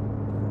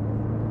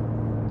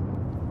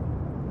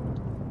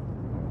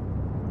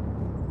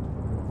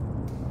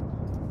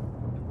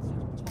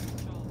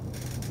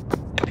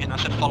 I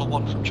said follow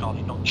on from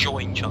Charlie, not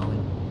join Charlie.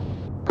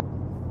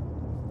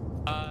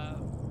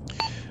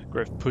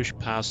 Griff, push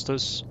past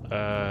us.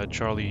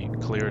 Charlie,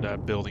 clear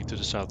that building to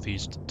the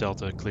southeast.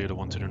 Delta, clear the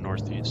one to the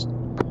northeast.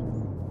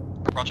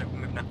 Roger, we're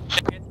moving now.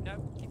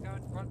 No, keep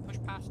going. Run, push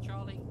past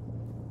Charlie.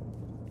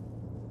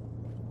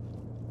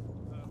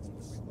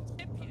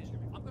 Champion,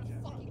 I'm gonna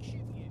fucking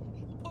shoot you.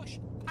 Push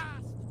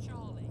past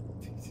Charlie.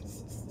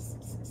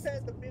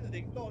 There's the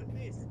building, not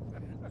this.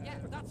 Yeah,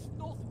 that's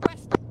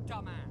northwest,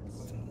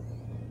 dumbass.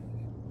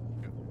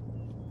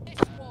 This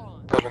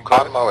one.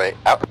 On my way,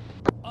 out.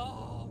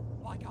 Oh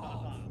my god.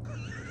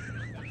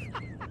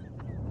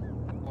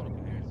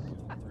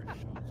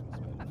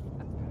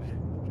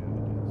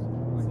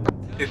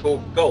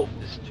 24 Golf,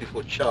 this is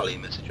 24 Charlie,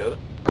 message over.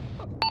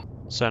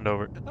 Send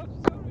over.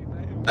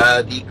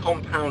 The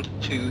compound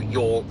to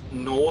your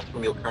north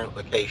from your current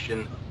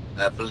location,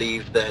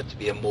 believe there to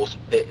be a mortar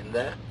pit in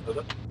there,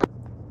 over.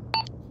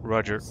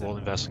 Roger, we'll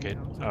investigate.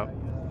 Out.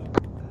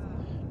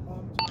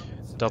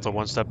 Delta,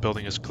 once that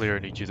building is clear, I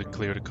need you to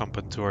clear the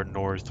compound to our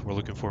north. We're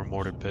looking for a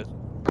mortar pit.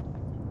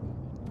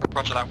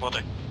 Roger that, will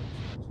do.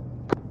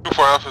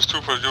 24 Alpha is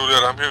 24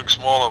 Juliet, I'm hearing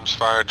small arms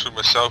fired to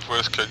my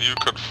southwest. Can you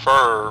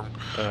confirm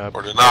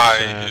or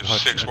deny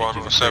 6-1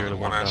 or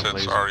 7-1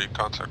 assets are in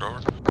contact,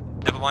 over?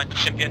 Never mind,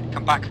 Champion,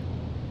 come back.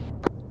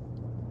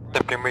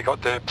 Champion, we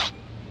got dibs.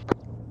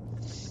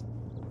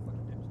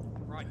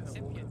 Right,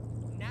 Champion,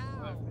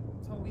 now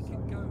we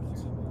can go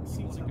to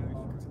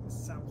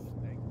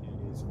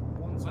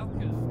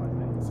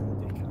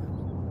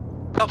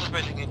Delta's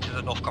moving into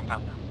the north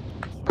compound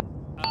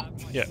now.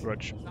 Yeah,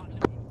 Roger.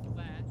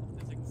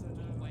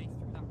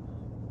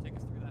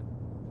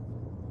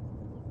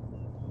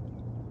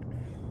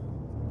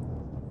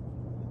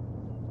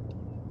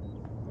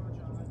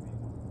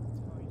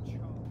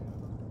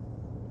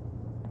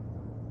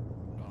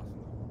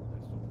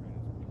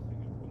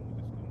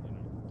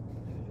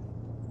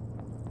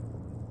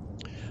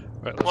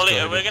 Right, Well,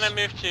 we're going to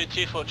move to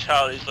 24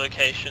 Charlie's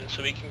location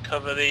so we can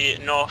cover the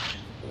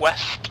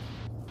northwest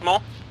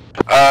more.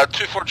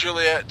 24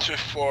 Juliet,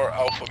 24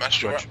 Alpha,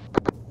 message over.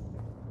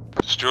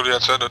 It's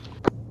Juliet, send it.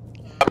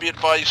 Be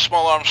advised,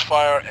 small arms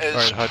fire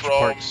is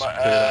from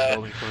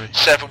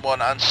 7-1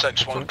 and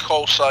 6-1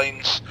 call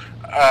signs.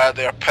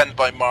 They are pinned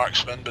by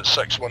marksmen, but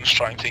 6-1's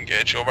trying to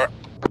engage, over.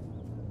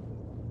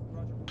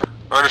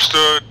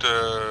 Understood.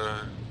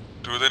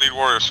 Do they need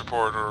warrior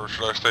support, or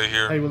should I stay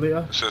here? Hey,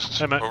 Walita. Assist,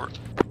 hey, over.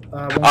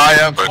 I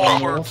am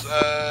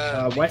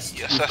offered west,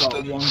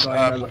 assistance,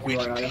 we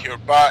can be here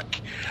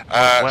back.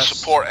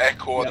 Support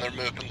Echo on their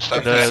movements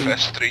down to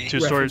FS3.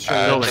 Two-story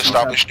building.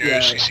 Establish new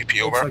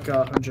CCP, over. It's like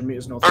 100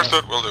 meters north.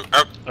 Understood, will do.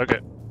 Out.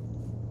 Okay.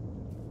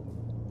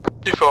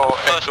 24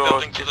 First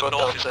building to the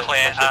north is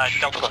clear,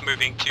 Delta's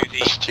moving to the...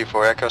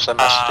 24 Echo, send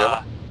message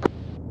over.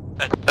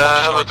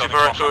 Hello, 24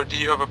 Echo, do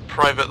you have a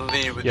private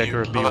lead with you?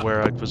 Yeah, be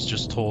aware, I was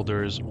just told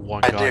there's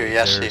one guy I do,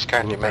 yes, there he's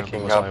currently who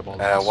making was up eyeballs.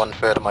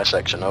 1/3 of my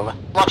section, over.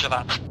 Roger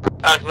that.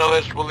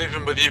 Acknowledged, we'll leave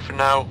him with you for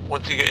now.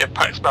 Once you get your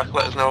packs back,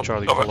 let us know.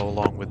 Charlie, over. follow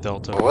along with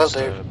Delta. Will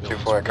do,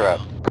 24 Echo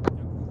out.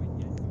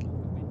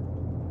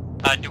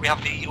 Do we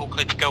have the all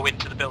clear to go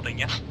into the building,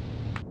 yes?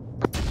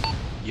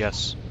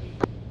 Yes.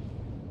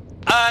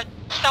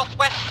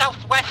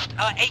 Southwest,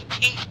 8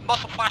 east,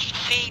 muzzle flash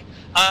scene.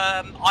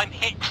 I'm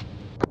hit.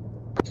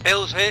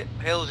 Hills hit.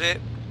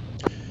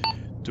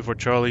 2-4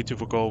 Charlie,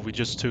 2-4 Golf, we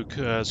just took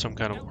some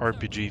kind of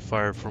RPG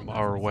fire from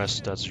our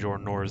west, that's your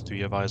north. Do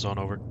you have eyes on,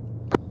 over? 2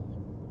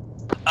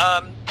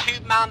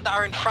 man that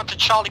are in front of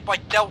Charlie by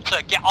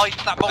Delta, get eyes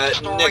to that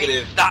multi-story.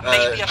 Negative, that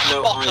may be a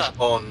no spotter. eyes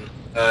on.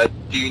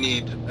 Do you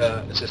need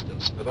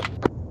assistance, over?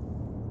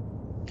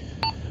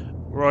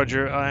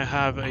 Roger, I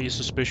have a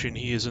suspicion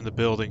he is in the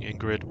building in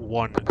grid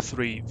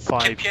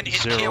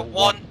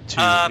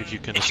 135012. If you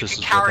can assist us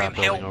with that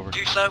building, over.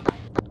 Do so.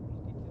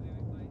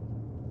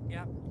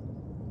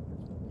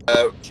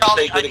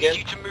 Charlie, I need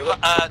you to move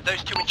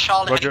those 2 in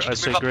Charlie. Roger, I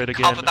say grid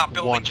again, that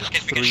building, just in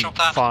case we get shot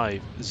at.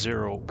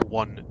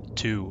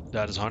 135012.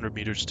 That is 100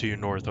 meters to your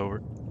north,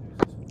 over.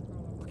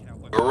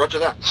 Roger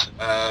that.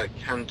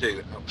 Can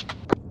do.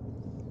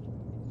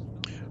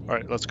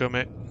 Alright, let's go,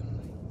 mate.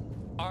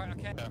 Alright,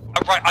 okay.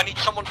 Right, I need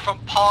someone from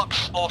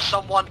Parks or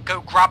someone go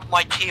grab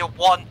my tier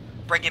 1,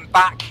 bring him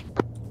back.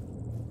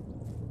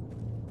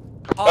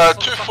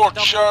 2-4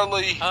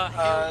 Charlie,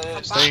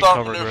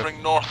 start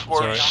maneuvering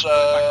northwards,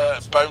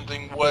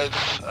 bounding with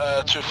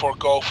 2-4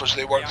 Golf as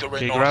they work their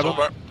way north,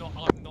 over.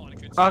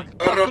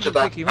 Roger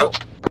that.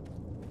 Out.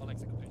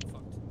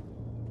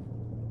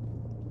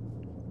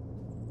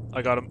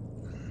 I got him.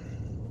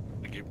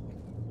 Thank you.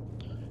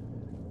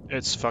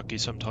 It's fucky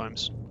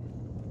sometimes.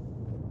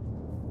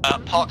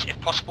 Parks,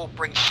 if possible,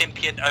 bring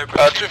Simpian over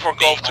 2-4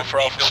 Golf,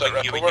 2-4 Alpha, set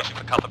rep, over.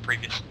 For cover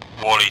previous.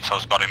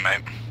 Warlito's got him,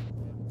 mate.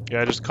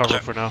 Yeah, just cover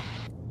for now.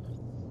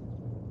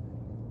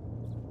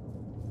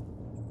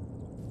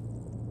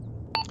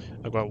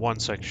 I've got one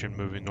section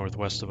moving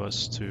northwest of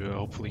us to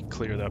hopefully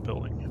clear that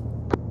building.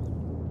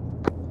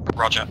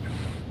 Roger.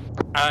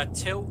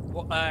 Till,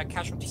 what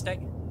casualty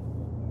state?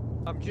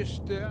 I'm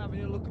just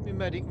having a look at my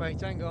medic,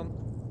 mate. Hang on.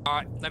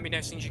 Alright, let me know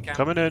as soon as you can.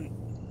 Coming in.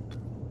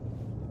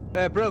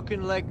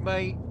 Broken leg,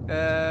 mate.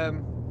 Tier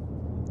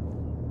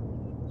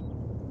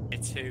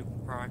 2,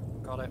 right,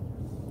 got it.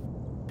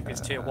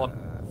 It's tier 1.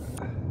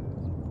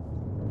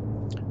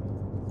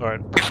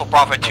 Alright. 2-4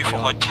 Bravo,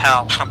 2-4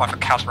 Hotel, stand by for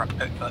CAS rep,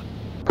 over.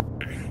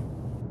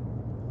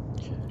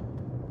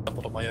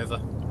 Doubled on my over.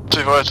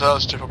 2-4 Hotel,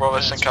 2-4 Bravo,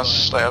 send CAS,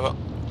 stay over.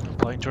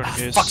 Playing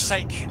tourniquets. Fuck's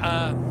sake,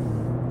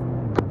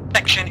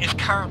 Section is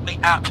currently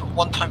at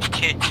 1 times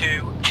tier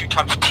 2, 2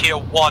 times tier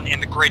 1 in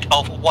the grid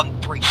of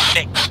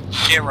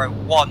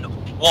 136011.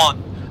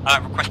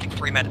 Requesting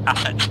 3 med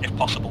assets if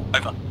possible,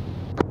 over.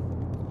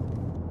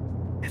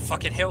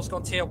 Fucking Hill's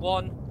gone tier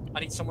 1. I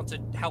need someone to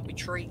help me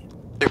treat.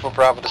 2-4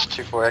 Bravo, this is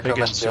 2-4 Echo,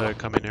 Higgins,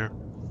 come in here.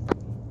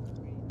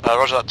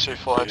 Roger that,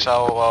 2-4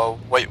 Hotel,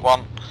 wait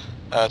 1.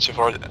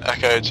 2-4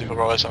 Echo, 2-4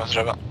 Bravo, send message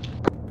over.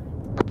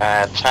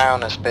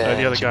 Town has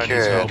been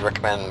secured.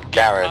 Recommend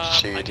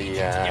garage to the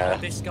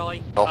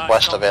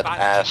northwest of it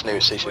as new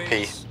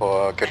CCP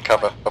for good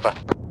cover. Over.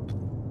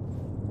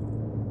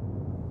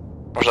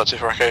 Roger that,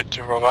 2-4 Echo,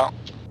 2-4 Bravo.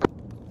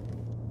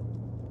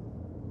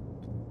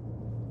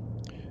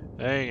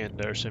 Hang in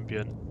there,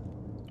 Simpian.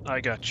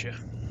 I got you.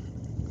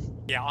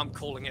 Yeah, I'm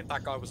calling it.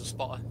 That guy was a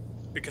spotter.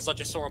 Because I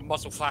just saw a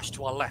muzzle flash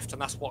to our left,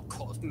 and that's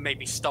what made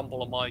me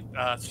stumble on my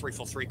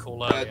 343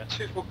 call earlier.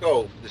 2-4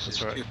 Golf, this is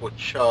 2-4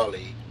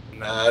 Charlie.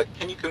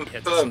 Can you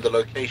confirm the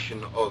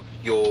location of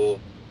your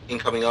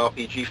incoming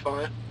RPG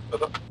fire?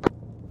 Over.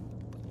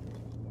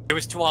 It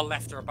was to our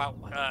left, or about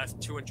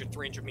 200,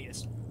 300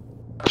 meters.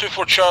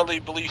 2-4 Charlie,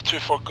 believe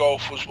 2-4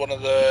 Golf was one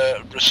of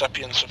the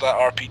recipients of that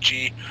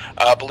RPG.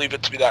 I believe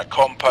it to be that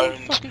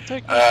compound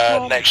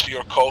next to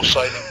your call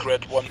sign in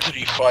grid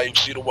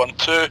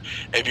 135012.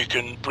 If you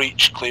can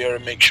breach, clear,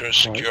 and make sure it's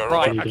secure.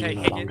 Right, okay,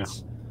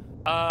 Higgins.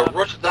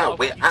 Roger that,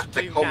 we're at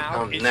the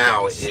compound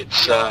now.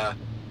 It's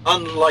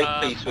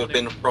unlikely to have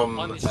been from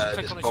this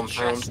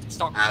compound,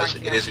 as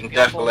it is in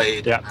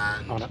defilade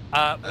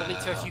and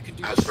if you can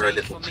do has very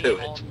little to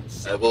it.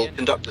 We'll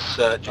conduct a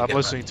search. I'm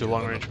listening to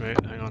long range, mate.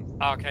 Hang on.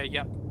 Okay,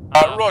 yep.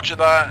 Roger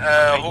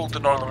that, hold the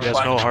northern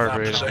flank no in heart that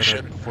rate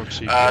position.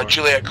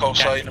 Juliet call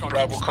sign and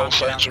Bravo call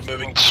signs are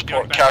moving to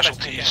support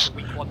casualties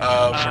from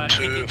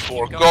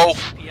 2-4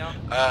 Golf,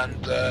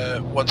 and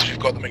once we've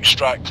got them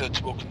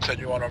extracted, we'll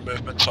continue on our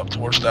movements up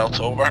towards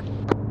Delta, over.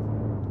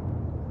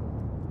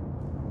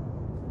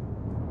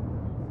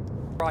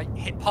 Right,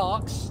 hit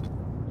Parks.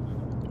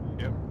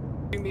 Yep.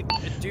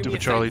 Do for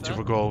Charlie,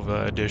 2-4 Golf,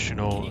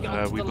 additional.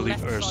 We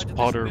believe our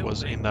spotter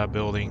was in that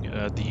building.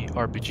 The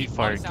RPG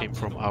fire came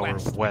from our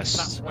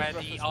west,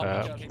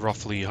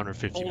 roughly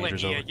 150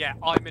 meters over. Yeah,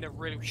 I'm in a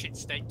really shit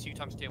state, 2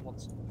 times tier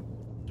 1s.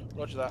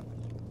 Roger that.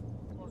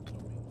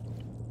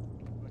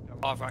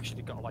 I've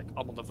actually got, like,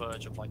 I'm on the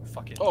verge of, like,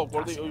 fucking... Oh,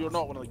 well, you're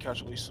not one of the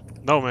casualties.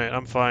 No, mate,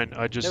 I'm fine.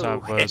 I just have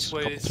a couple tier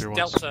 1s.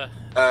 Delta.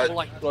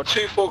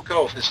 2-4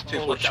 Golf, this is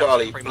 2-4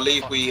 Charlie.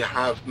 Believe we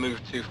have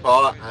moved too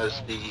far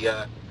as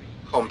the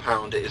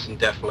compound is in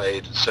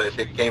defilade, so if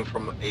it came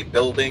from a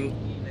building,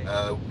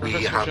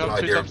 we have an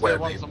idea of where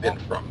they've been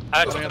from.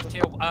 2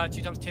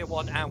 times tier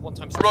 1 and 1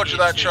 times Roger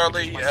that,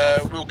 Charlie.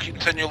 We'll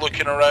continue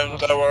looking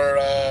around our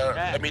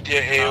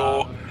immediate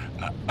AO.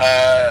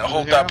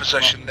 Hold that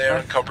position there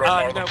and cover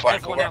our northern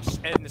flank. Everyone else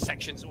in the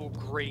section's all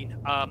green.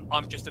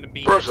 I'm just in a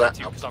medium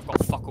because I've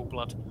got fuck all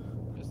blood.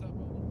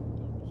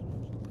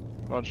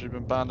 Roger, you've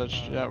been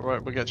bandaged. Yeah,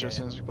 right, we'll get you as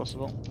soon as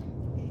possible.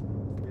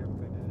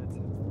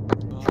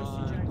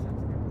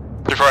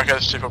 2-4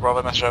 Echoes, 2-4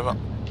 Bravo, message over.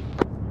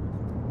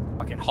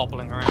 Fucking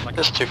hobbling around like...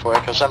 This is 2-4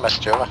 Echoes, send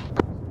message over.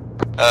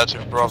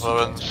 2-4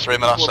 Bravo and 3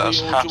 minutes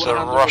have to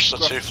rush the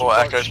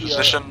 2-4 Echoes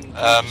position,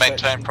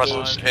 maintain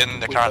presence in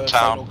the current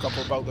town,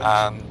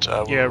 and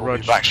we'll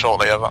be back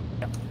shortly, over.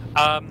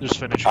 Just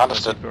finish.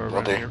 Understood,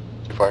 will do.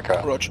 2-4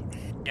 Echo. Roger.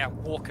 Yeah,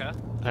 Walker.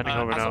 Handing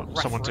over now,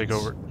 someone take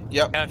over.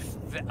 Yep.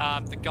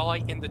 The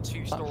guy in the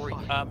two-story,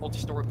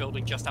 multi-story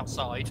building just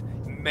outside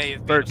may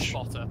have been a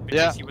spotter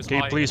because he was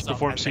can you please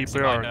perform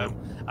CPR now?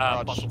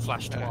 Muzzle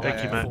flash to our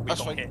Thank you, man.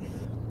 before we got hit.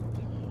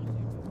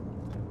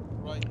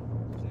 Right.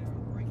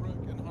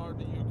 Brooke and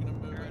Hardy, you're going to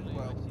move as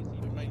well.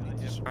 We may need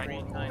to support.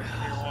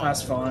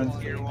 That's fine.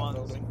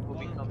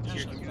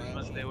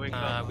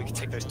 We can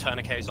take those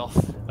tourniquets off.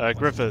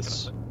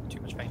 Griffiths. Too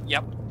much pain.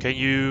 Yep. Can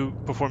you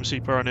perform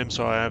CPR on him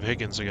so I have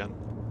Higgins again?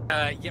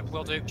 Yep,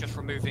 will do. Just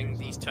removing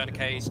these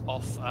tourniquets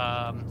off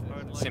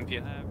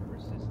Simpian.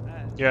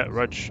 Yeah,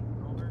 Reg.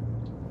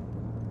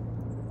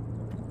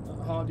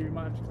 Hardy, we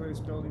might have to clear this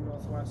building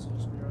northwest. So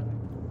just be ready.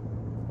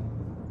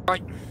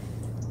 Right.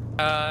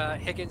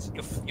 Higgins,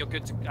 you're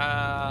good to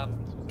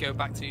go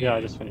back to Yeah,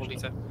 I just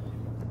finished.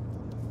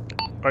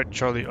 Alright,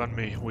 Charlie, on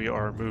me. We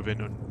are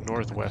moving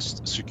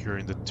northwest,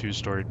 securing the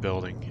 2-storied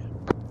building.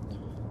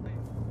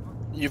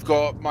 You've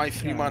got my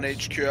 3-man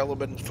HQ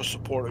element for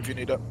support if you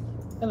need it.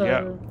 Hello.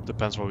 Yeah,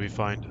 depends what we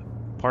find.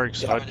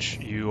 Parks, Hutch,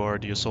 you are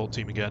the assault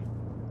team again.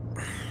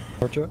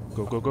 Roger.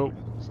 Go, go, go.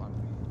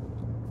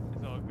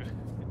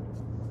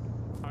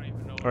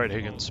 Alright,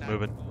 Higgins,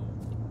 moving.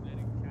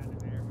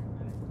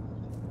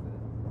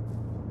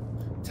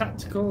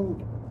 Tactical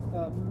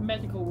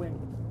medical wing.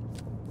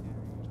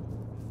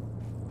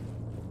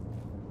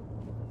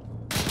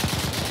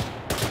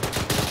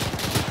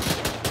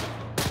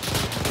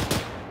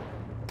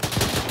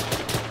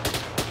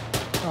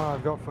 Oh,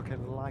 I've got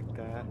fucking lag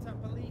there.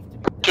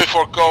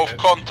 2-4 Golf,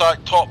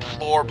 contact top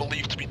floor,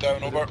 believed to be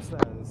down, over.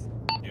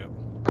 Yep.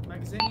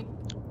 Magazine.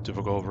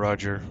 2-4 Golf,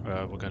 roger.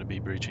 We're gonna be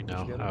breaching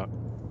now. Out.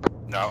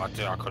 No, I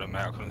couldn't,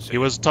 mate. I couldn't see. He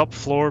was top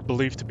floor,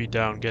 believed to be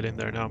down. Get in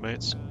there now,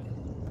 mates.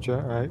 Roger,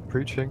 alright,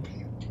 breaching.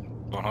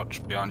 Go on,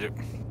 Hutch, behind you.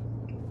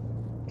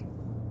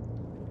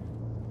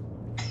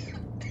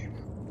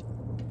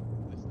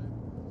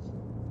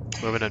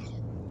 Moving in.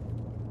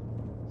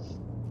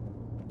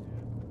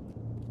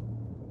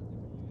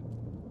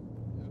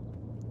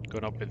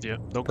 Going up with you.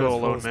 Don't go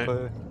alone, mate.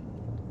 Clear.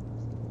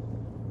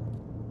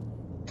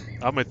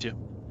 I'm with you.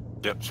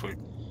 Yep, sweet.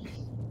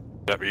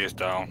 Yep, he is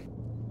down.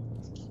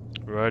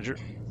 Roger.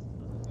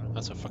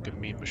 That's a fucking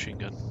meat machine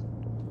gun.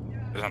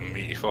 There's a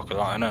meaty fucker,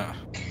 that,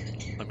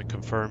 innit? Let me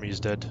confirm he's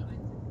dead.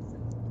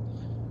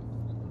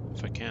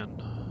 If I can.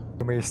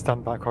 Let me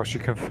stand back whilst you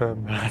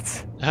confirm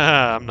that.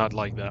 I'm not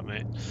like that,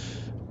 mate.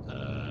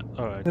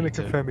 Alright. Let me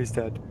confirm he's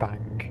dead.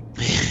 Bang.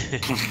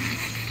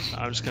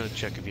 I'm just gonna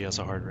check if he has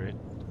a heart rate.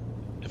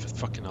 If it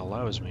fucking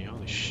allows me,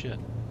 holy shit.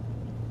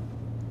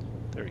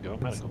 There we go,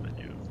 medical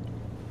menu.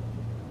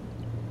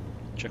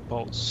 Check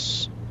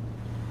pulse.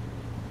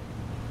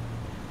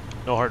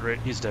 No heart rate,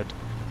 he's dead.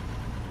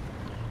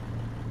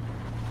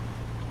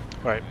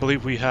 Alright,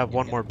 believe we have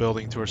one more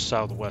building to our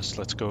southwest.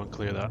 Let's go and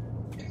clear that.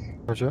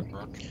 Roger.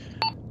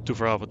 2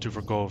 for Alpha, 2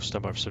 for Golf,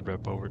 stand by for sit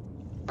rep, over.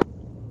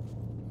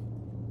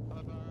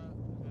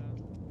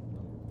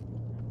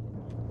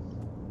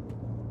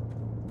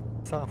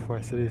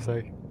 Southwest, did he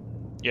say?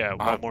 Yeah,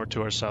 one more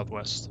to our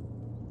southwest.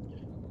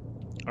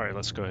 Alright,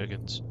 let's go,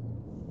 Higgins.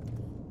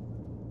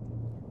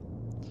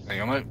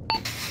 Hang on, mate.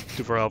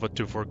 2 for Alpha,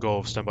 2 for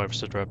Golf, stand by for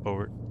sit rep,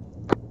 over.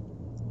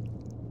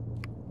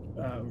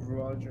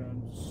 Roger,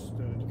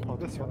 understood. Oh,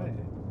 this one, eh?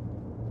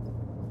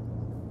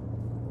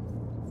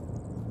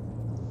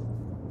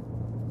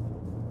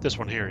 This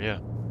one here, yeah.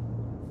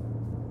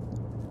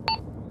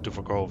 2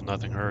 for Golf,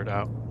 nothing heard,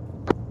 out.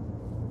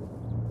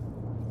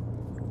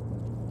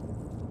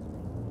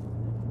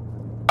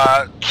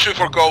 Two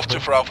for Golf, 2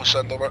 for Alpha,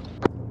 send over.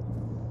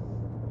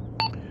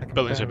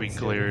 Buildings have been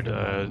cleared.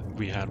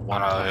 We had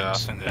one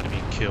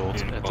enemy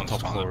killed at the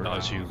top floor,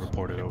 as you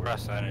reported over.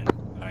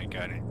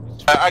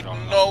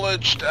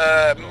 Acknowledged,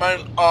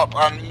 mount up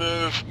and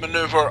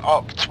maneuver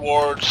up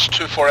towards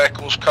 2-4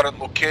 Echo's current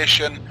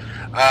location.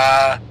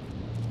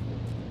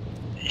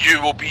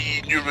 You will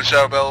be new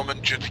reserve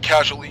element due to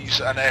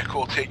casualties, and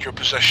Echo take your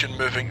position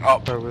moving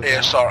up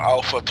ASR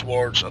Alpha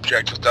towards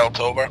objective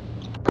Delta, over.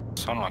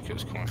 Sounded like it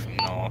was coming from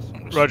north.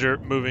 Roger,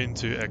 moving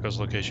to Echo's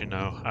location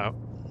now, out.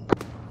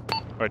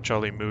 Alright,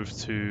 Charlie, move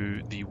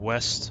to the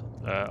west.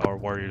 Our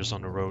warriors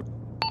on the road.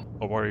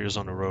 Our warriors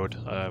on the road.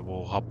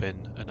 We'll hop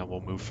in and then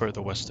we'll move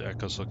further west to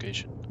Echo's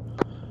location.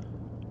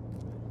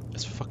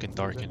 It's fucking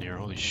dark in here,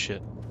 holy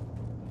shit.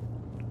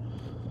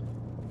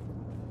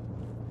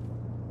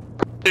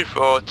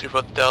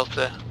 2-4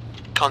 Delta.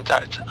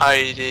 Contact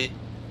IED.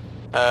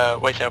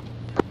 Wait up.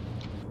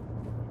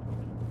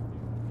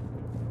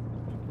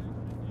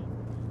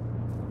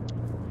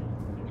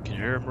 You can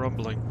hear him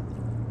rumbling.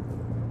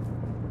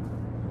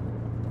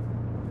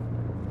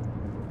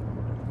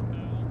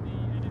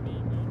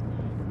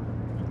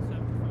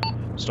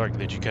 Stark,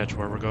 did you catch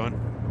where we're going?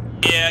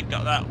 Yeah, I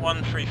got that.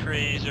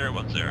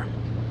 133010.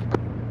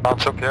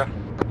 Mount up, yeah?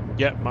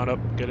 Yeah, mount up,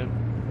 get in.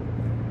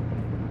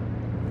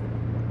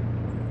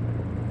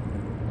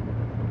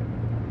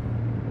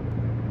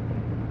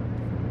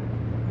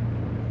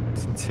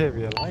 It's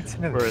interior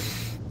lighting, isn't it?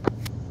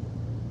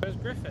 Where's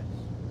Griffiths?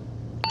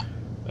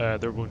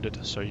 They're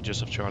wounded, so you just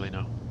have Charlie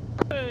now.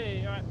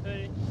 Hey, alright,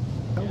 hey.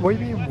 What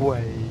do you mean,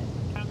 way?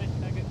 Damn it,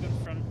 I get good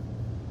front.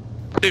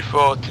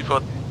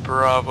 2-4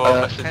 Bravo,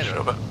 message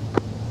over.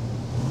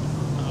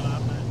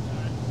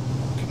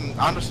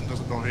 Anderson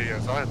doesn't know who he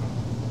is either.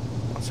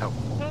 That's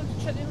helpful. Tell him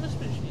to check the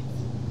enlistment sheet.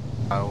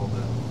 I will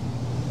do.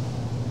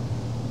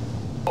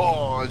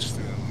 Oh, I just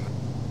didn't.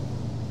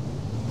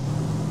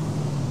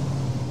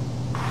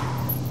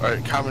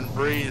 Alright, Cameron,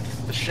 breathe.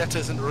 The shit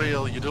isn't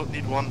real, you don't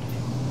need one.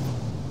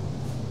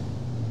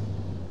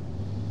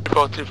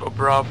 2-4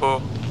 Bravo,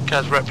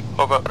 Kaz rep,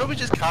 over. Why don't we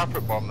just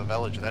carpet bomb the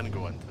village and then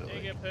go into it? There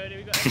you go, Purdy,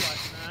 we got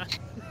headlights now.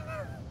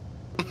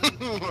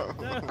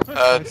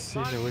 I see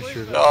no issue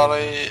with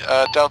Charlie,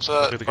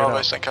 Delta, Good to get Bravo,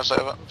 out. send Kaz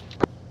over.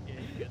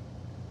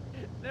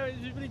 No,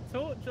 it's anybody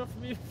torch off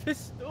me a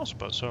pistol?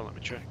 Suppose so, let me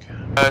check.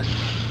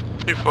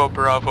 2-4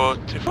 Bravo,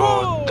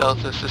 2-4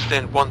 Delta,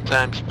 sustained 1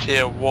 times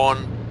tier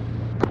 1.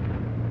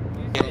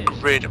 In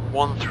grid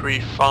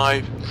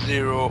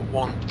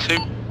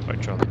 135012.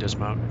 Right, Charlie,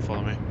 dismount,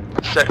 follow me.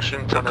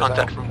 Section to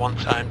contact from 1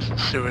 times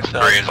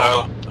suicide.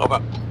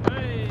 Over.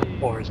 Hey!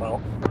 4 is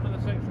out. One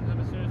of the sections have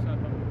a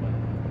suicide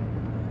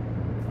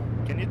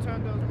bomb. Can you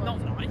turn those lights? Not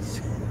nice.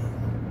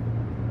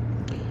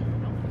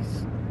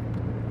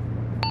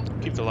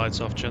 Keep the lights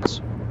off,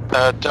 gents.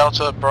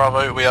 Delta,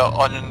 Bravo, we're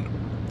on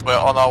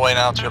our way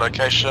now to your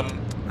location.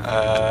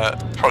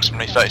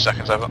 Approximately 30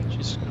 seconds over.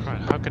 Jesus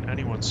Christ, how can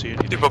anyone see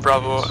anything? 2-4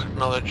 Bravo,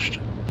 acknowledged.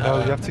 No,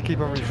 you have to keep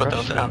on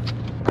refreshing. Out.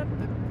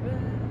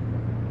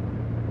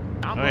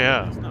 Oh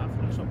yeah.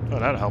 Oh,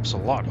 that helps a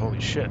lot, holy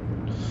shit.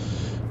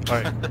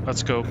 Alright,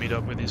 let's go meet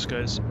up with these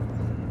guys.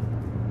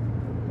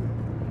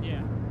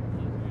 Yeah.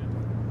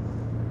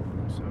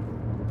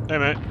 Hey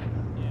mate.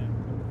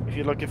 If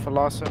you're looking for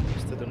Larson,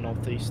 it's to the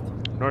northeast.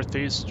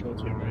 Northeast?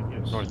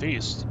 Yes.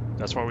 Northeast?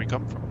 That's where we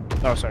come from.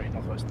 Oh, sorry,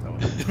 northwest. That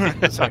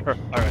way. Sorry.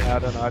 Alright. I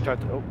don't know, I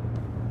tried to... Oh.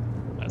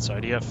 That's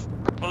IDF.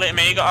 Well, let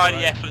me, you got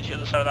IDF on the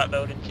other side of that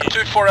building too.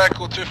 2-4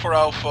 Echo, 2-4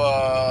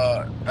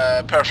 Alpha,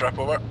 Paris rep,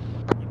 over.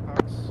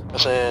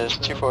 This is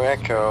 2-4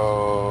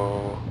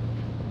 Echo.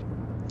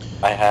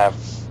 I have...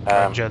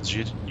 gents,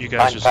 you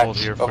guys just hold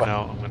here for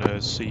now. I'm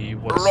gonna see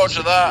what's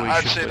Roger that,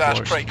 I'd situation say with that's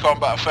Lars. pretty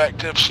combat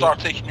effective. Start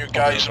taking your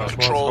guys on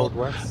patrol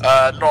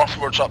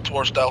northwards up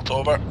towards Delta,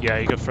 over. Yeah,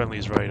 you got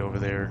friendlies right over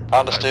there.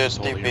 Understood,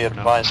 DP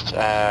advised,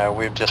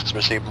 we've just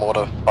received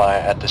mortar fire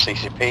at the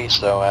CCP,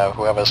 so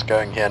whoever's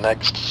going here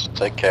next,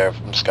 take care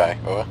from the sky,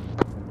 over.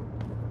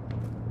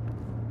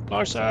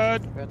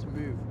 Larson! Prepare to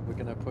move. We're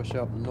gonna push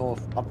up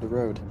north, up the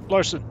road.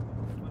 Larson!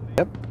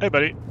 Yep. Hey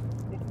buddy.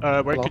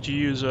 Where Hello. could you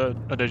use an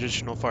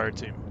additional fire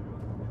team?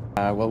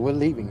 Well, we're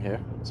leaving here,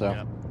 so...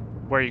 Yeah.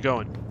 Where are you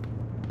going?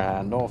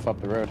 North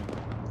up the road.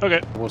 Okay.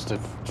 Towards the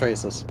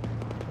tracers.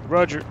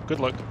 Roger,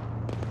 good luck.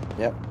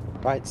 Yep.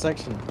 Right,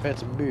 section, prepare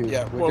to move.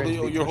 Yeah, We're well, going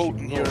to be you're pushing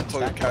holding here north.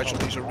 until your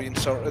casualties are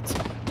reinserted,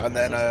 and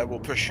then we'll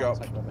push you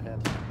up.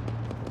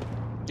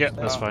 Yeah,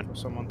 that's fine.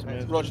 Someone to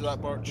move. Roger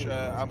that, Birch.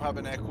 I'm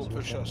having Echo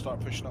start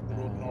pushing up the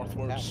road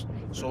northwards,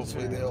 so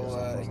hopefully they'll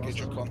engage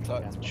your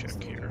contact.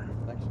 Check here.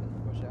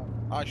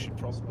 I should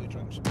probably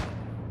drink some.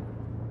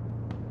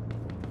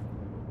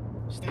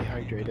 Stay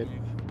hydrated.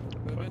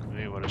 Fuck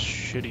me, what a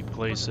shitty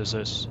place is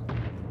this.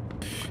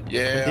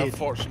 Yeah, Indeed.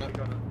 unfortunate.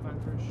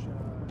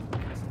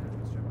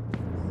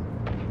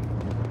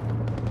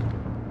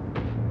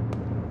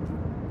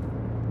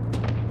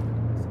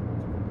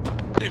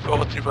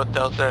 Two-4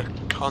 Delta,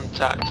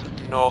 contact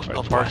north Right,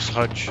 northwest.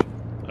 Parks Hutch.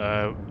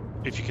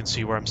 If you can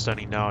see where I'm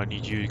standing now, I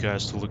need you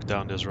guys to look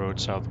down this road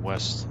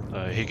southwest.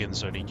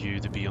 Higgins, I need you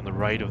to be on the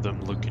right of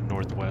them, looking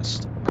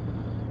northwest.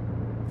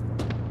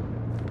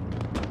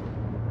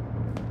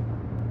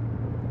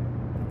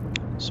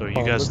 So you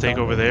guys take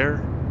over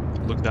there,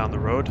 look down the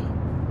road,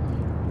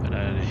 and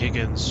then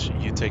Higgins,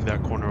 you take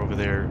that corner over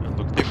there and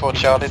look. 2-4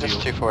 Charlie, this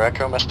is 2-4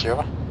 Echo, message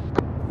over.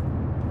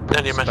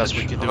 That's the best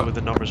we can do with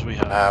the numbers we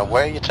have.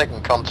 Where are you taking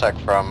contact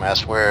from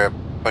as we're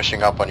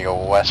pushing up on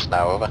your west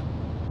now, over?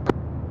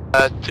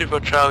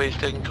 2-4 Charlie is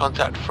taking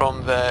contact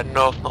from the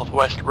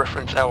north-northwest,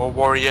 reference our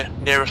warrior,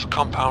 nearest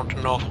compound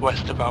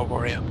northwest of our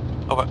warrior.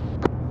 Over.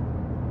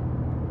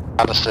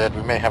 Understood,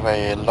 we may have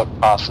a look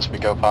past as we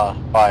go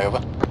by, over.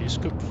 Can you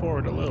scoop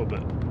forward a little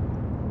bit?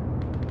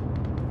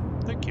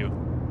 Thank you.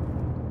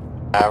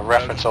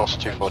 Reference also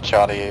 2-4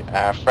 Charlie,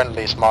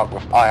 friendlies marked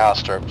with IR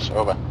strobes,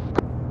 over.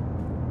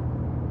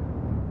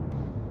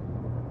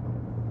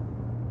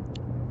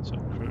 So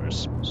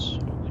Christmas,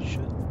 holy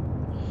shit.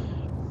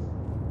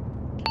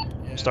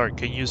 Stark,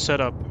 can you set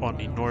up on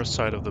the north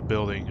side of the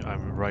building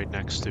I'm right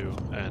next to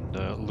and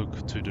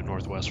look to the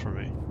northwest for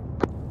me?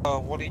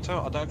 What are you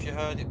talking? I don't know if you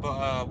heard it,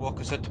 but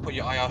Walker said to put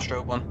your IR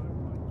strobe on.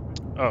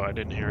 Oh, I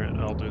didn't hear it.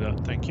 I'll do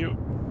that. Thank you.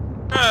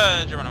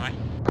 Did you run away?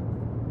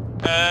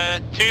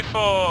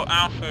 2-4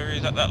 Alpha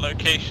is at that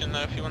location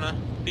though, if you want to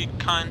be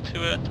kind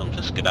to it, tell them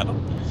to skedaddle.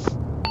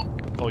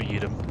 I'll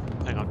yeet him.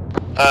 Hang on.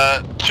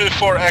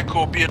 2-4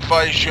 Echo, be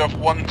advised you have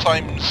 1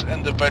 times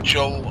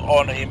individual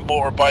on a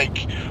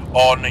motorbike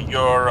on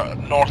your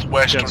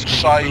northwestern Gents, can you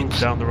side. move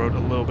down the road a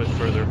little bit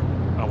further?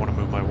 I want to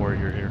move my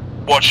warrior here.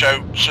 Watch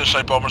out,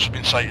 suicide bombers have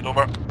been sighted,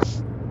 over.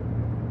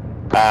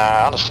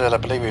 Understood, I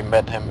believe we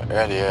met him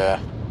earlier,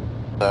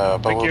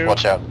 but Thank we'll you.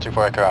 watch out.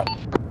 2-4 Echo out.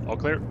 All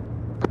clear.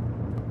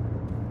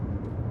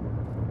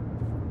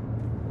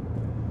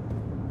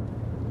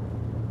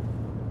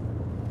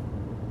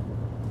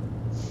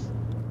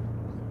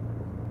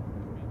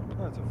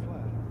 Oh, it's a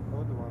flare. I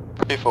wonder why.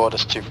 2-4,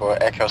 this is 2-4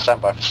 Echo,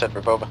 standby for set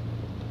rip, over.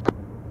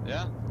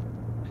 Yeah.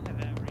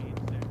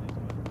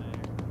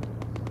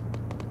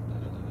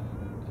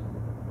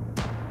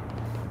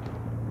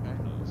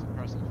 That's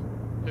impressive.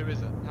 Who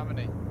is it? How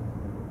many? I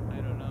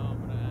don't know, I'm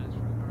gonna ask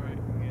for it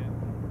again.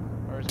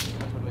 Or is it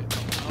probably...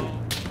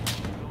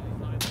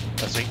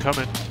 That's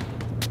incoming.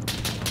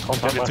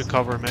 Contact Get it to west.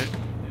 cover, mate.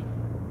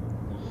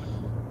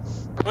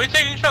 Are we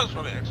taking shots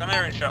from it? Because I'm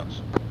hearing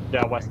shots.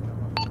 Yeah, west.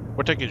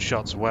 We're taking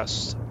shots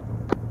west.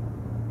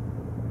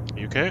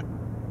 You okay?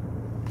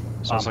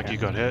 Sounds like okay. you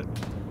got hit.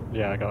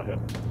 Yeah, I got hit.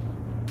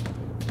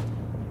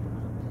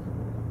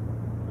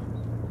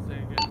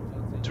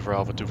 2 for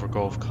Alpha, 2 for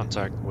Golf,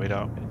 contact, wait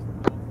out.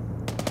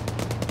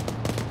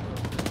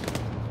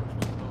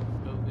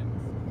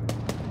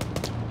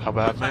 How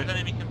bad, mate?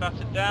 Enemy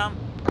combatant down.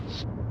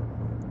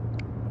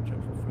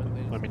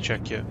 Let me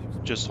check you.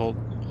 Just hold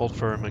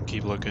firm and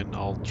keep looking.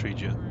 I'll treat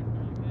you.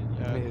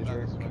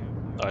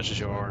 That's just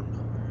your arm.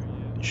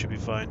 You should be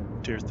fine.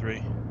 Tier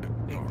 3.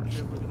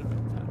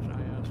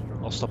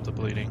 I'll stop the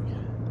bleeding.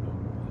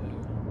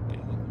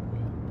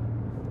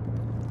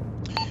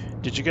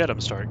 Did you get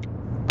him, Stark?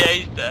 Yeah,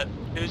 he's dead.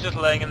 He was just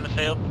laying in the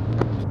field.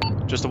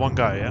 Just the one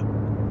guy, yeah?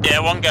 Yeah,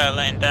 one guy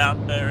laying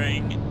down there.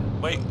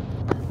 Wait.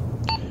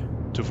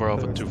 2 for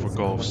Alpha, 2 for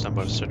Golf, stand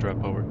by to set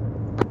rep, over. 2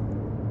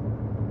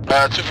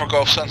 for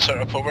Golf, send set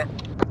rep, over.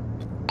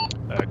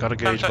 Got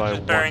engaged by a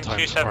 1 bearing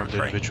times armed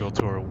 273. individual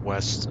to our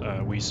west.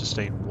 We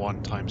sustained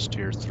 1 times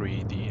tier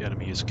 3. The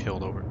enemy is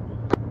killed, over.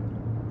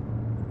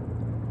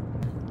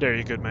 There,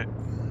 you good, mate.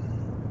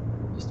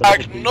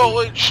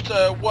 Acknowledged.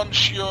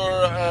 Once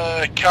your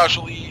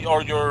casualty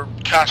or your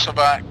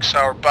Casavacs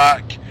are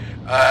back,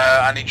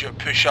 I need you to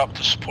push up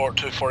to support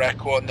 2 for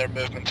Echo and their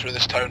movement through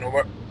this town,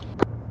 over.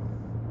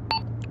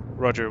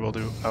 Roger, will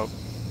do. Out.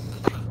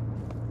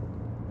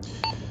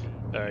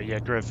 Yeah,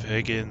 Griff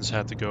Higgins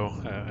had to go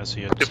as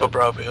he had. 2 for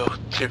Bravo,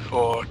 2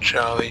 for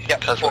Charlie.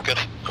 Yep, all good.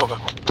 Cover.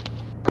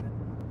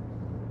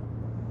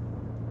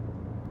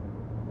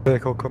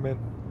 Vehicle come in.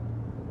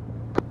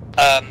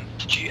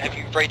 Have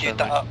you radioed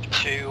that up to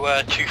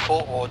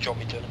 2-4, or do you want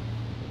me to do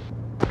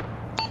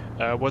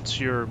it? Once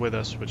you're with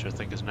us, which I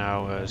think is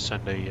now,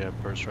 send a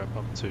burst rep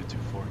up to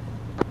 2-4.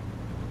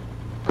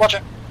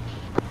 Roger.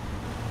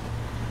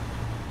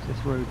 Is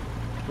this road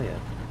clear?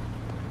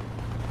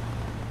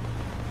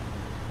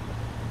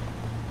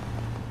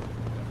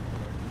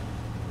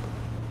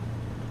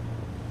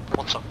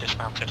 Once I'm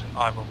dismounted,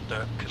 I will do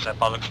it, because their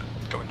bullets are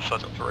going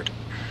further up the road.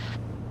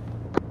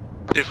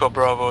 2 for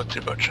Bravo, 2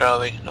 for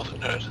Charlie,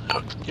 nothing heard.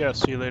 Yeah,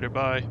 see you later,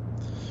 bye.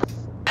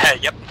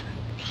 Yep.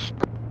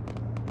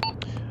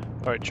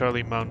 Alright,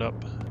 Charlie, mount up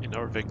in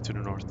our Vic to the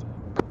north.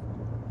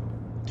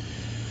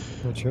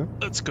 Gotcha.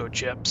 Let's go,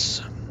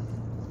 chaps.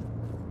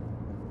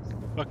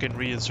 Fucking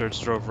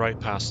reinserts drove right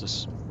past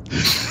us.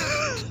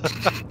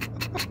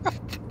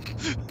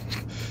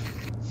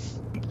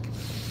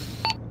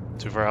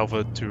 2 for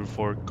Alpha, 2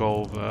 for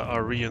Golf.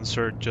 Our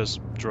reinsert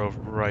just drove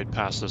right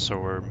past us, so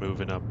we're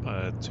moving up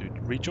to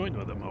rejoin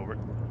with them, over.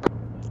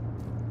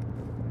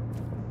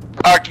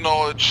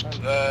 Acknowledged. 2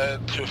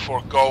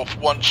 for Golf.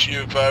 Once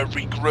you've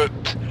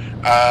regrouped,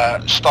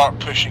 start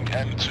pushing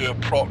into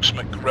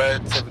approximate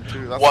grid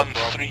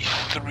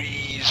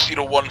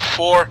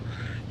 133014.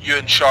 You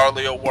and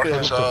Charlie will work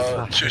as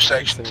a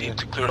 2-section team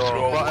to clear through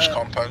all those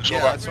compounds,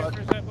 over.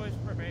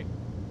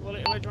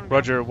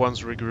 Roger,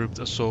 once regrouped,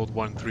 assault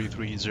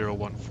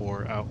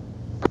 133014 out.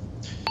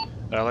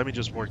 Let me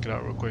just work it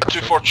out real quick.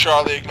 2 for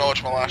Charlie,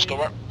 acknowledge my last,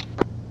 over.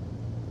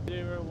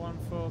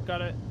 014,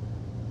 got it.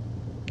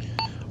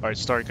 Alright,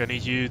 Stark, I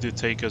need you to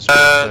take us 2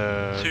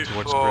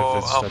 towards for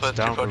Griffiths. Alpha, That's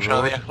 2 down for the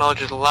Charlie. road.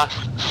 Acknowledges the last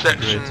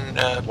section.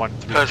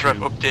 First rep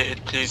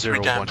updated to 3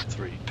 down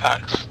 013.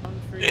 packs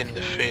in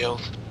the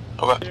field.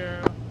 Over.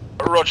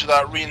 Roger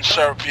that.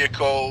 Reinsert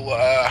vehicle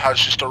has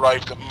just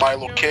arrived at my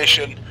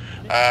location.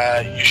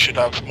 You should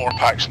have more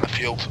packs in the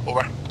field,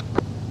 over.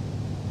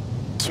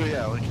 So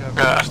yeah, like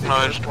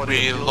acknowledged,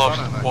 we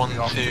lost 1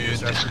 to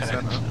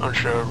disconnect.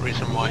 Unsure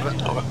reason why.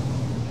 Over.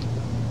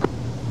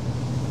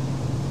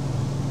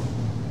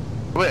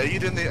 Wait,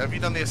 have you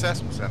done the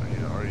assessment centre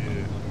yet, or are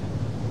you?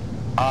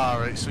 Ah,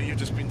 right. So you've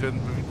just been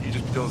doing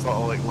those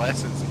little like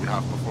lessons that you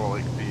have before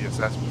like the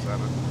assessment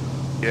centre.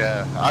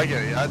 Yeah, I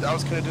get it. I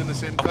was kind of doing the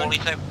same thing. Let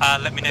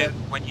me know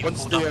when you've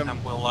pulled up,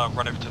 and we'll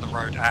run over to the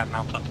road and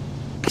mount up.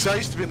 Because I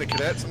used to be in the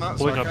cadets and that.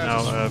 Pulling so up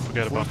now,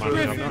 forget about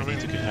mounting up. I need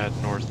to head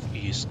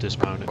northeast,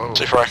 dismounted.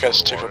 2 for Echo,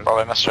 2 for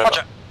Bravo, message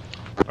over.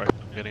 Alright,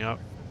 I'm getting out.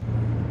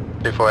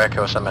 2 for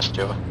Echo, send message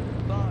over.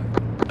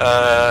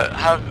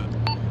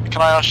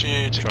 Can I ask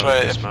you to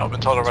clear, if I've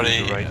been told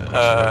already,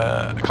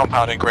 a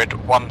compound in grid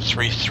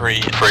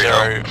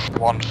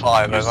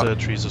 133015, Use over. the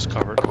trees as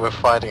cover. We're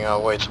fighting our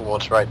way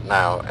towards right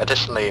now.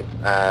 Additionally,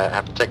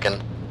 have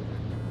taken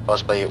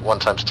possibly 1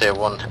 times tier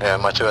 1.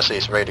 My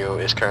 2SE's radio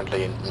is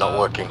currently not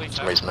working for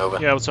some reason, over.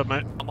 Yeah, what's up,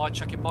 mate? Am I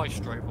checking my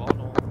strobe on,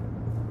 or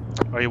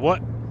Are you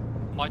what?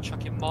 am I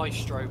checking my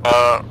strobe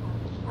on?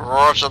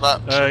 Roger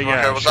that. Yeah,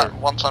 okay with sure. that.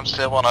 1 times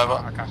tier 1,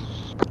 over. Okay.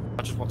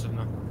 I just wanted to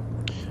know.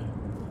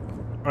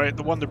 Alright,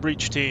 the Wonder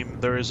Breach team,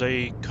 there is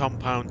a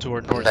compound to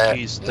our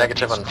northeast.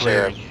 Negative on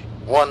tier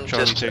 1,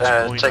 Charlie just takes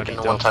point. taking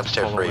 1 times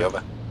tier 3,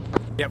 over.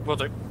 Yep, will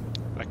do.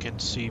 I can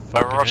see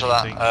fucking Roger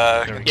anything.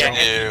 that. There we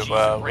Continue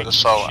go. with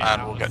assault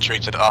and we'll get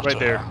treated after Right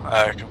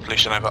there.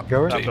 completion, over.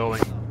 Going? That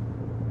building.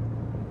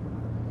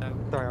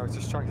 Sorry, I was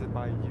distracted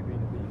by you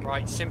being a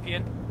Right,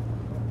 Simpian.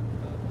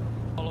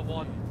 Follow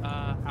 1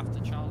 after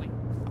Charlie.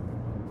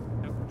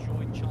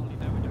 join Charlie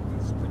there. We don't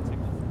need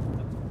sprinting off.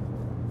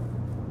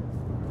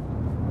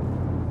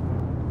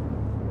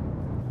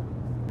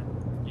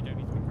 You don't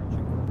need to be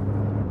crouching.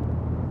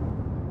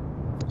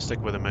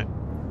 Stick with him, mate.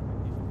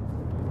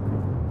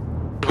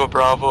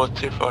 Bravo,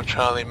 2-4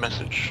 Charlie,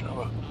 message.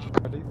 Over.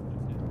 Ready?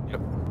 Yep.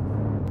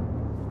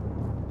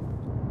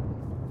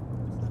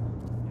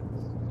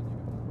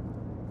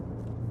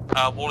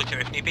 Wally 2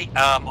 if need be.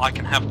 I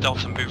can have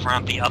Delta move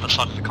around the other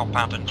side of the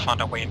compound and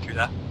find our way in through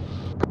there.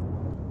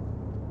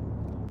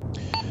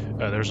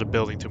 There's a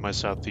building to my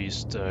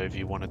southeast. If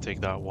you want to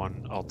take that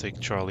one, I'll take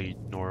Charlie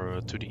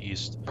Nora to the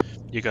east.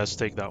 You guys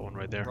take that one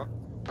right there.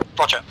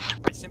 Roger.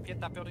 Right, Cympian,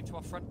 that building to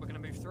our front, we're going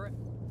to move through it.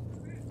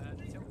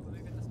 Till, we're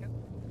moving, let's go.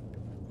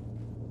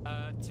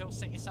 Till,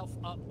 set yourself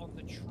up on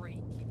the tree.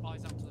 Keep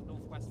eyes out to the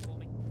northwest for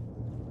me.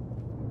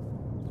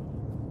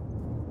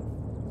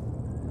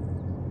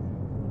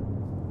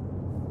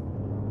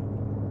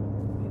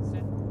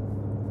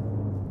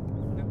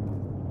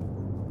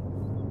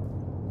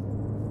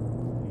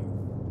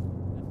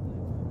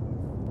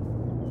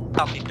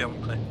 Southeast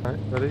building clear. Right,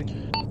 ready?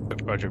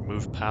 Roger,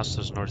 move past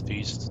us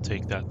northeast to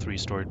take that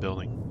 3-storied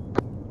building.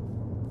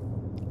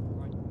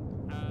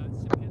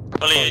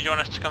 Bully, do you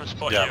want us to come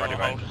support you? Ready,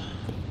 mate.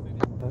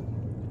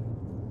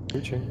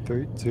 Reaching.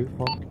 3, 2,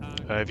 1.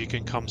 If you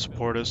can come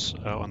support us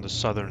on the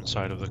southern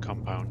side of the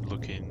compound,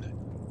 looking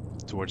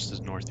towards the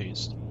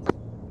northeast.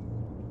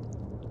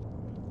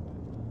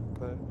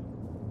 Clear.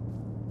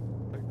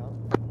 Take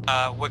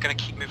that. We're going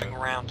to keep moving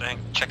around and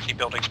check the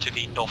buildings to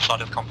the north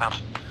side of the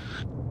compound.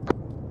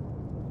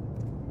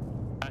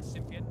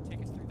 Cympian,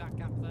 take us through that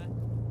gap there.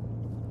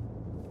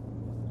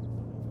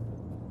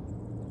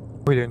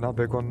 We doing that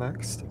big one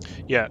next.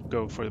 Yeah,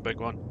 go for the big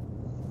one.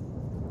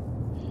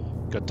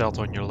 Got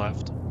Delta on your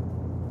left.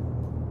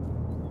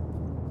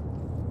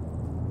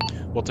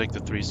 We'll take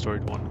the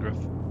 3-storied one, Griff.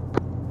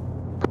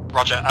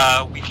 Roger,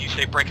 we've used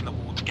a break in the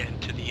wall to get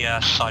into the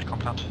side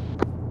compound.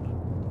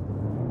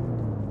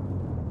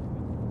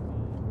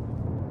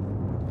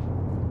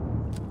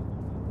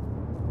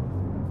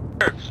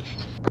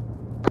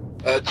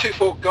 Uh,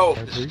 2-4 Golf,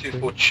 this is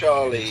 2-4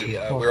 Charlie.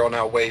 We're on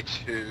our way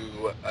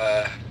to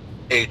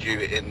aid you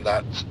in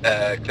that,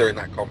 clearing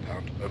that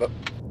compound. Over.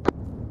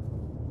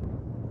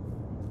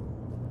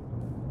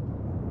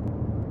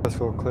 Let's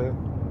go clear.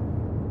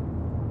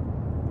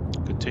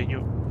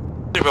 Continue.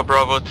 2-4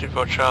 Bravo,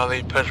 2-4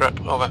 Charlie, Pez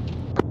rep, over.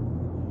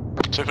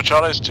 2-4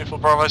 Charlie, is 2-4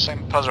 Bravo,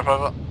 same Pez rep,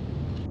 over.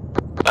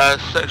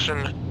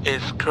 Section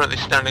is currently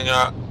standing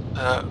at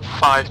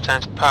 5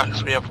 times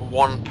packs. We have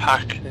 1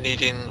 pack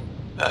needing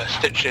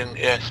stitching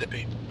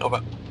ASAP, over.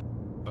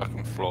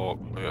 Second floor,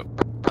 yep.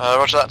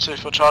 Roger that,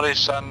 2-4 Charlie,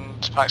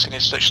 send packs in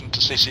stitching to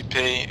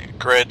CCP,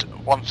 grid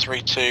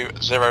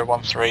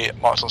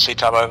 132013, marks on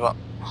C-tab, over.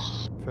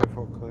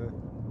 4 clear.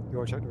 You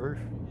want to check the roof?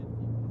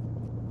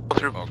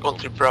 Gone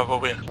through Bravo,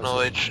 we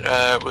acknowledge.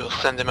 We'll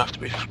send him after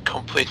we've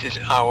completed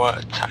our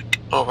attack.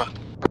 Over.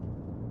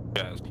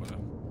 Yeah, it's clear.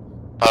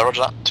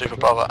 Roger that. 2-4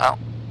 Bravo, out.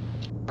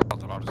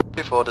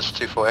 2-4, this is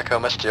 2-4 Echo,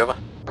 message over.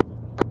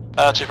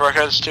 2-4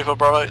 Echo, this is 2-4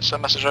 Bravo,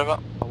 send message over.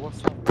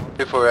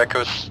 2-4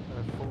 Echoes,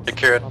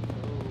 secured.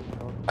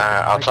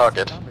 Our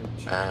target.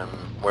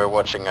 We're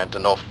watching at the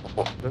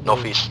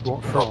northeast.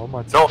 What from?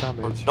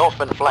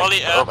 Northern flank.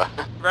 Ollie, over.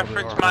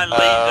 reference my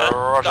laser.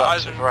 Roger, got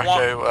either 2-4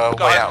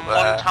 Echo, way out there.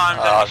 one time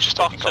I've that just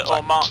taken spotter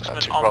or contact. marksman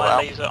 2-4 on Bravo, my out.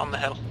 laser on the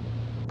hill.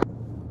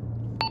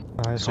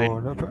 Nice,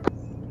 hold on.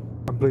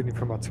 I'm bleeding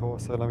from my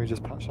torso, let me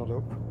just patch that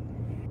up.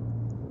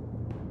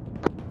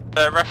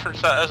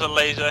 Reference that as a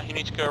laser. You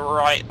need to go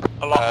right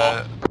a lot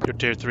more. You're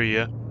tier 3,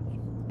 yeah?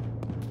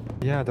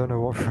 Yeah, I don't know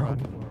what from.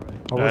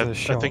 I wasn't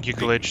shot. I think you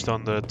glitched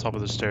on the top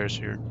of the stairs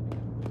here.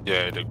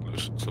 Yeah, it did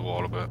glitch to the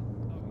wall a bit.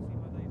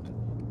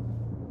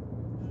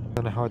 I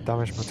don't know how I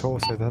damaged my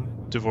torso then.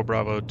 2-4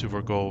 Bravo,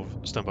 2-4 Golf,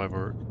 stand by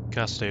for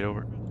cast state,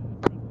 over.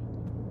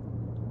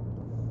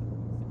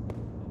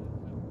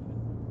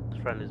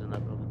 Friendly's in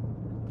that building.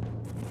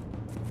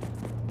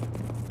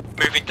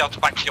 Moving Delta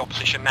back to your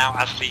position now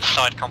as the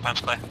side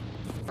compound's clear.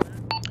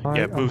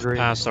 Yeah, move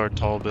past our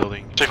tall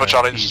building. 2-4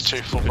 Charlie, this is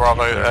 2-4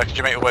 Bravo. Could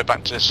you make your way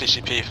back to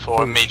CCP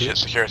for immediate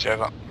security,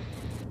 over?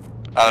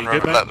 And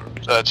let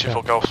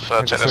 2-4 Golf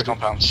take those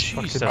compounds.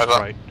 Jeez, that's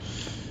over. right.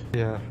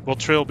 Yeah. We'll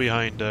trail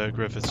behind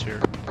Griffiths here.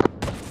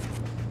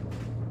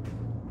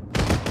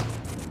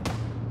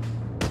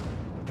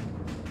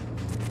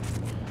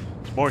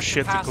 More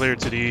shit to clear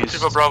to the east.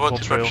 2-4 Bravo, We'll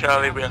 2-4 trail.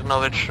 Charlie, we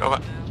acknowledge,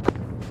 over.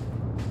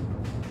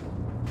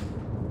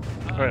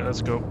 Alright,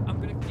 let's go.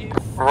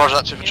 Roger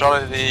that, 2-4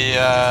 Charlie,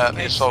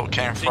 the assault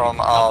came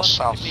from our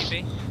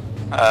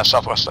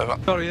southwest, over.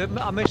 Sorry,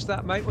 I missed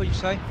that, mate. What did you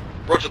say?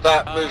 Roger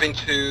that, moving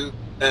to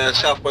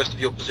southwest of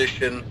your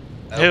position.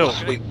 Hill. We'll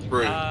sweep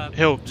through.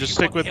 Hill, just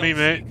stick with me,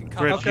 mate.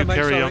 Griff, Okay, you mate,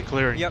 carry sorry. on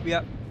clearing. Yep,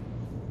 yep.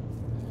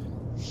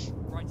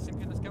 Right,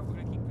 Cympian, let's go. We're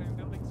going to keep clearing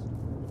buildings.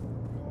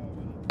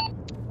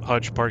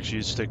 Hodge, Parks,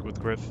 you stick with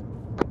Griff.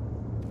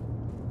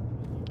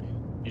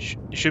 You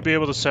should be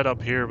able to set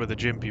up here with a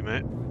Jimpy,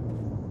 mate.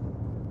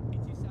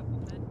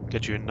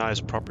 Get you a nice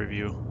proper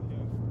view.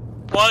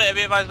 Well,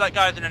 be advised that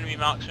guy's an enemy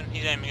marksman,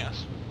 he's aiming at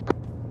us.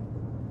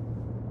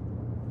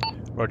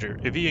 Roger,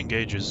 if he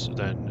engages,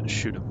 then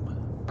shoot him.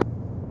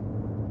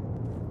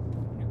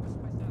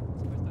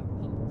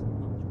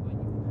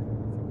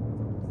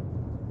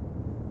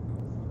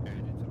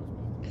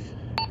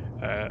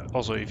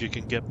 Also, if you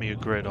can get me a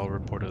grid, I'll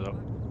report it up.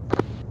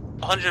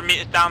 100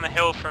 meters down the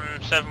hill from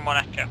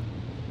 7-1 Echo.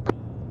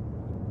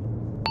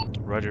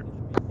 Roger.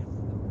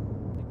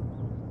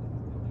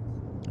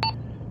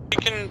 You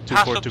can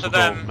pass up to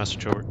them.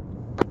 Message over.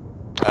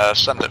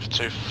 Send it for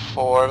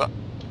 2-4 over.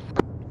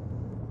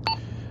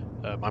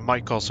 My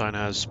mic call sign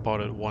has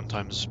spotted 1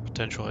 times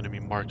potential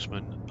enemy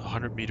marksman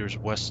 100 meters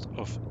west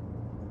of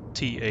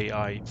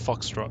TAI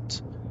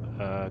Foxtrot,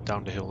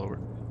 down the hill over.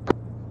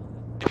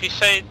 If you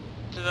say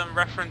to them,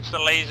 reference the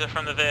laser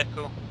from the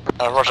vehicle.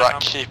 Roger that,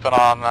 keep an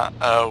eye on that.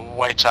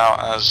 Wait out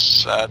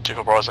as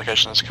 2-4 Bravo's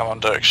location has come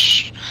under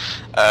ambush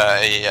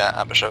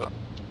over.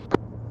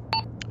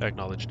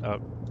 Acknowledged.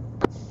 Out.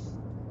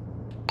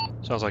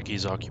 Sounds like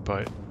he's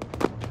occupied.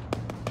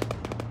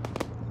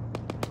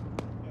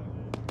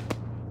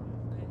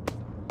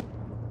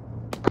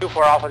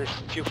 Two-4 Alpha, this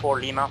is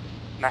 2-4 Lima.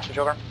 Message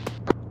over.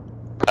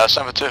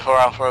 Send for 2-4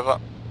 Alpha over.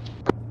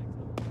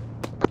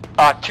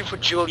 2-4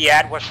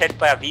 Juliet was hit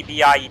by a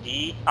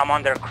VBIED. I'm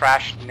under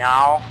crash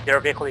now. Their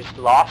vehicle is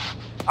lost.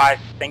 I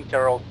think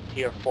they're all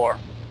tier 4.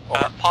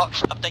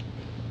 Parks, update.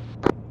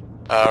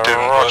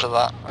 Roger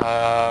that.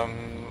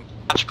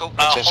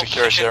 Maintain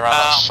security around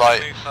that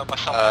site.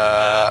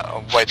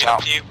 Wait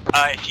out.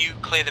 If you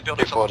clear the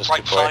buildings on the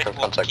right side,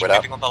 we'll keep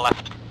moving on the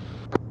left.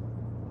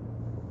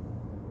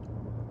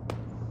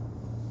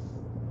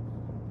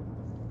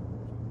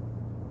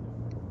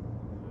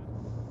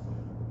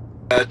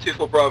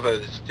 2-4 Bravo,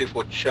 this is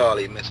 2-4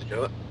 Charlie, message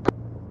over.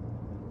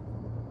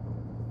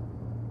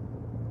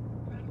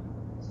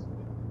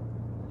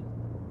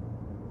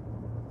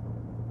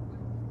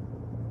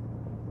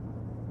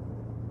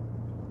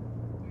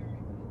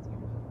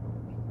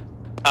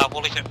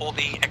 Wally, so all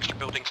the extra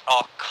buildings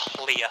are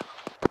clear.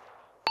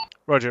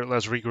 Roger,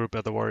 let's regroup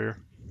at the Warrior.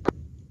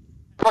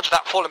 Roger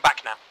that, falling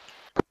back now.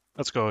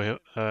 Let's go, Hill.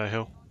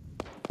 I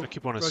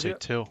keep wanting to say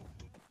Till.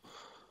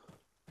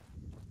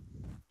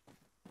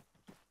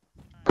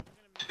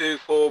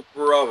 2-4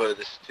 Bravo,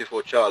 this is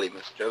 2-4 Charlie,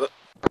 message over.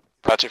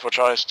 2-4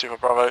 Charlie, 2-4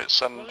 Bravo,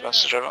 send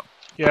message over.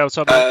 Yeah, what's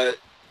up,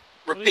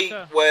 repeat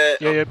where,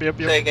 yep.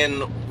 say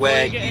again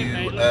where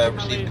you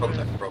received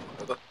contact from,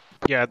 over.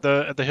 Yeah, at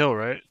the hill,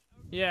 right?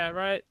 Yeah,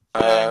 right.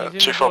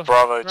 2-4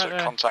 Bravo to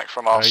contact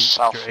from our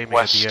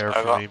southwest,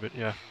 over. Me, but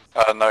yeah.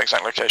 No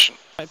exact location.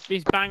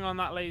 He's bang on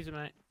that laser,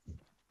 mate.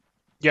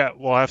 Yeah,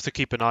 well, I have to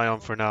keep an eye on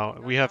for now.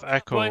 We have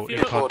Echo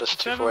in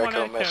contact. 2-4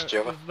 Echo, message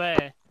over.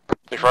 There.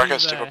 2-4 Echo,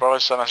 2-4 Bravo,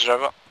 send message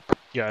over.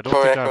 Yeah, I don't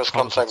think I have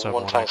contact with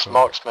 1 times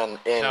marksman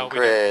in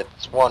grid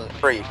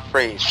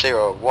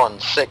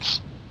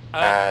 133016.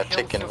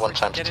 Taking 1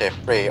 times tier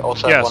 3.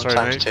 Also 1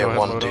 times tier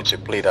 1 due to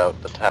bleed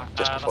out that happened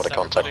just before the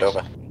contact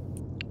over.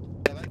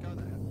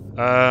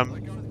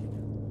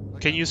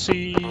 Can you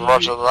see?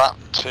 Roger that.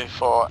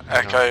 2-4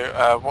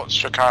 Echo.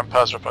 What's your current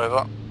PERS rep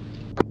over?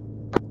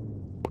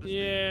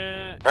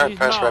 Yeah. Current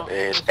PERS rep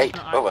is 8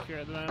 over.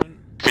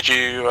 Could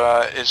you?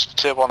 Is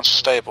tier 1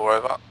 stable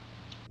over?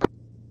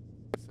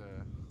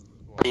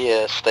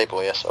 Yeah,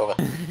 stable, yes, over.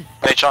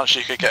 Any chance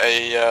you could get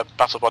a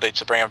battle body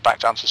to bring him back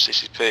down to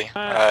CCP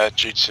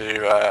due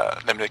to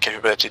limited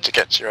capability to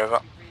get to you,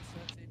 over?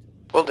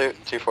 Will do,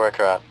 2-4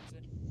 Echo out.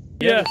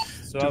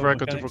 Yes. 2-4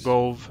 Echo, 2-4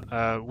 Golf,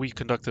 we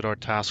conducted our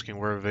tasking,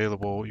 we're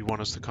available. You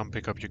want us to come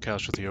pick up your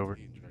casualty, over?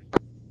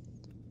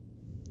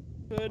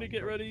 Ready,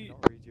 get ready.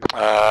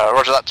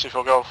 Roger that,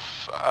 2-4 Golf.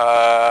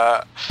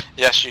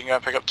 Yes, you can go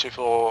and pick up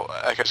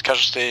 2-4 Echo's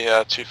casualty,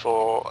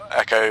 2-4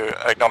 Echo,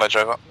 acknowledge,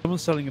 over.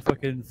 Someone's selling a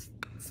fucking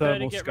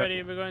thermal get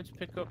ready, we're going to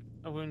pick up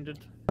a wounded.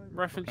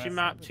 Reference your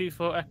map,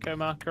 2-4 Echo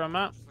marker on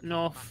map,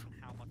 north.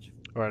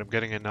 Alright, I'm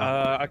getting in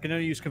now. I can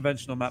only use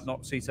conventional map,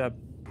 not CTAB.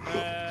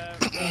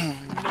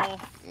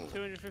 North,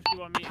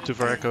 251 meters.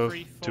 2-4 Echo,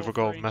 2-4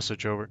 Golf,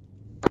 message over.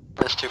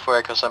 This 2-4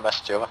 Echo, send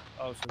message over.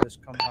 Oh, so this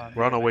compound.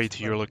 We're on our way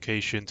to your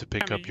location to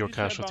pick up your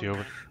casualty,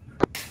 over.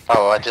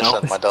 Oh, I just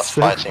sent my dust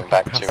fighting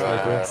back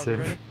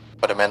to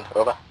put him in,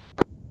 over.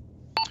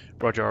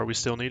 Roger, are we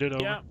still needed,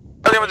 over? Yeah.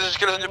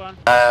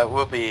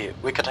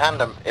 We could hand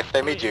them, if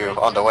they meet you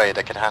on the way,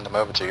 they could hand them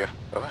over to you,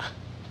 over.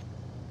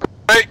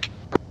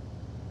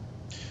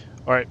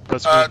 Alright,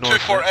 let's move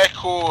north. 2-4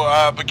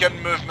 Echo,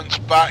 begin movements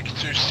back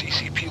to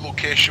CCP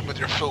location with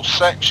your full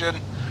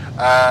section.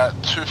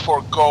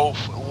 2-4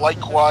 Golf,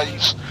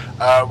 likewise,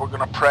 we're going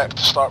to prep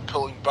to start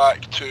pulling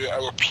back to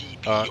our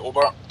PP,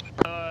 over.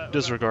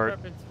 Disregard.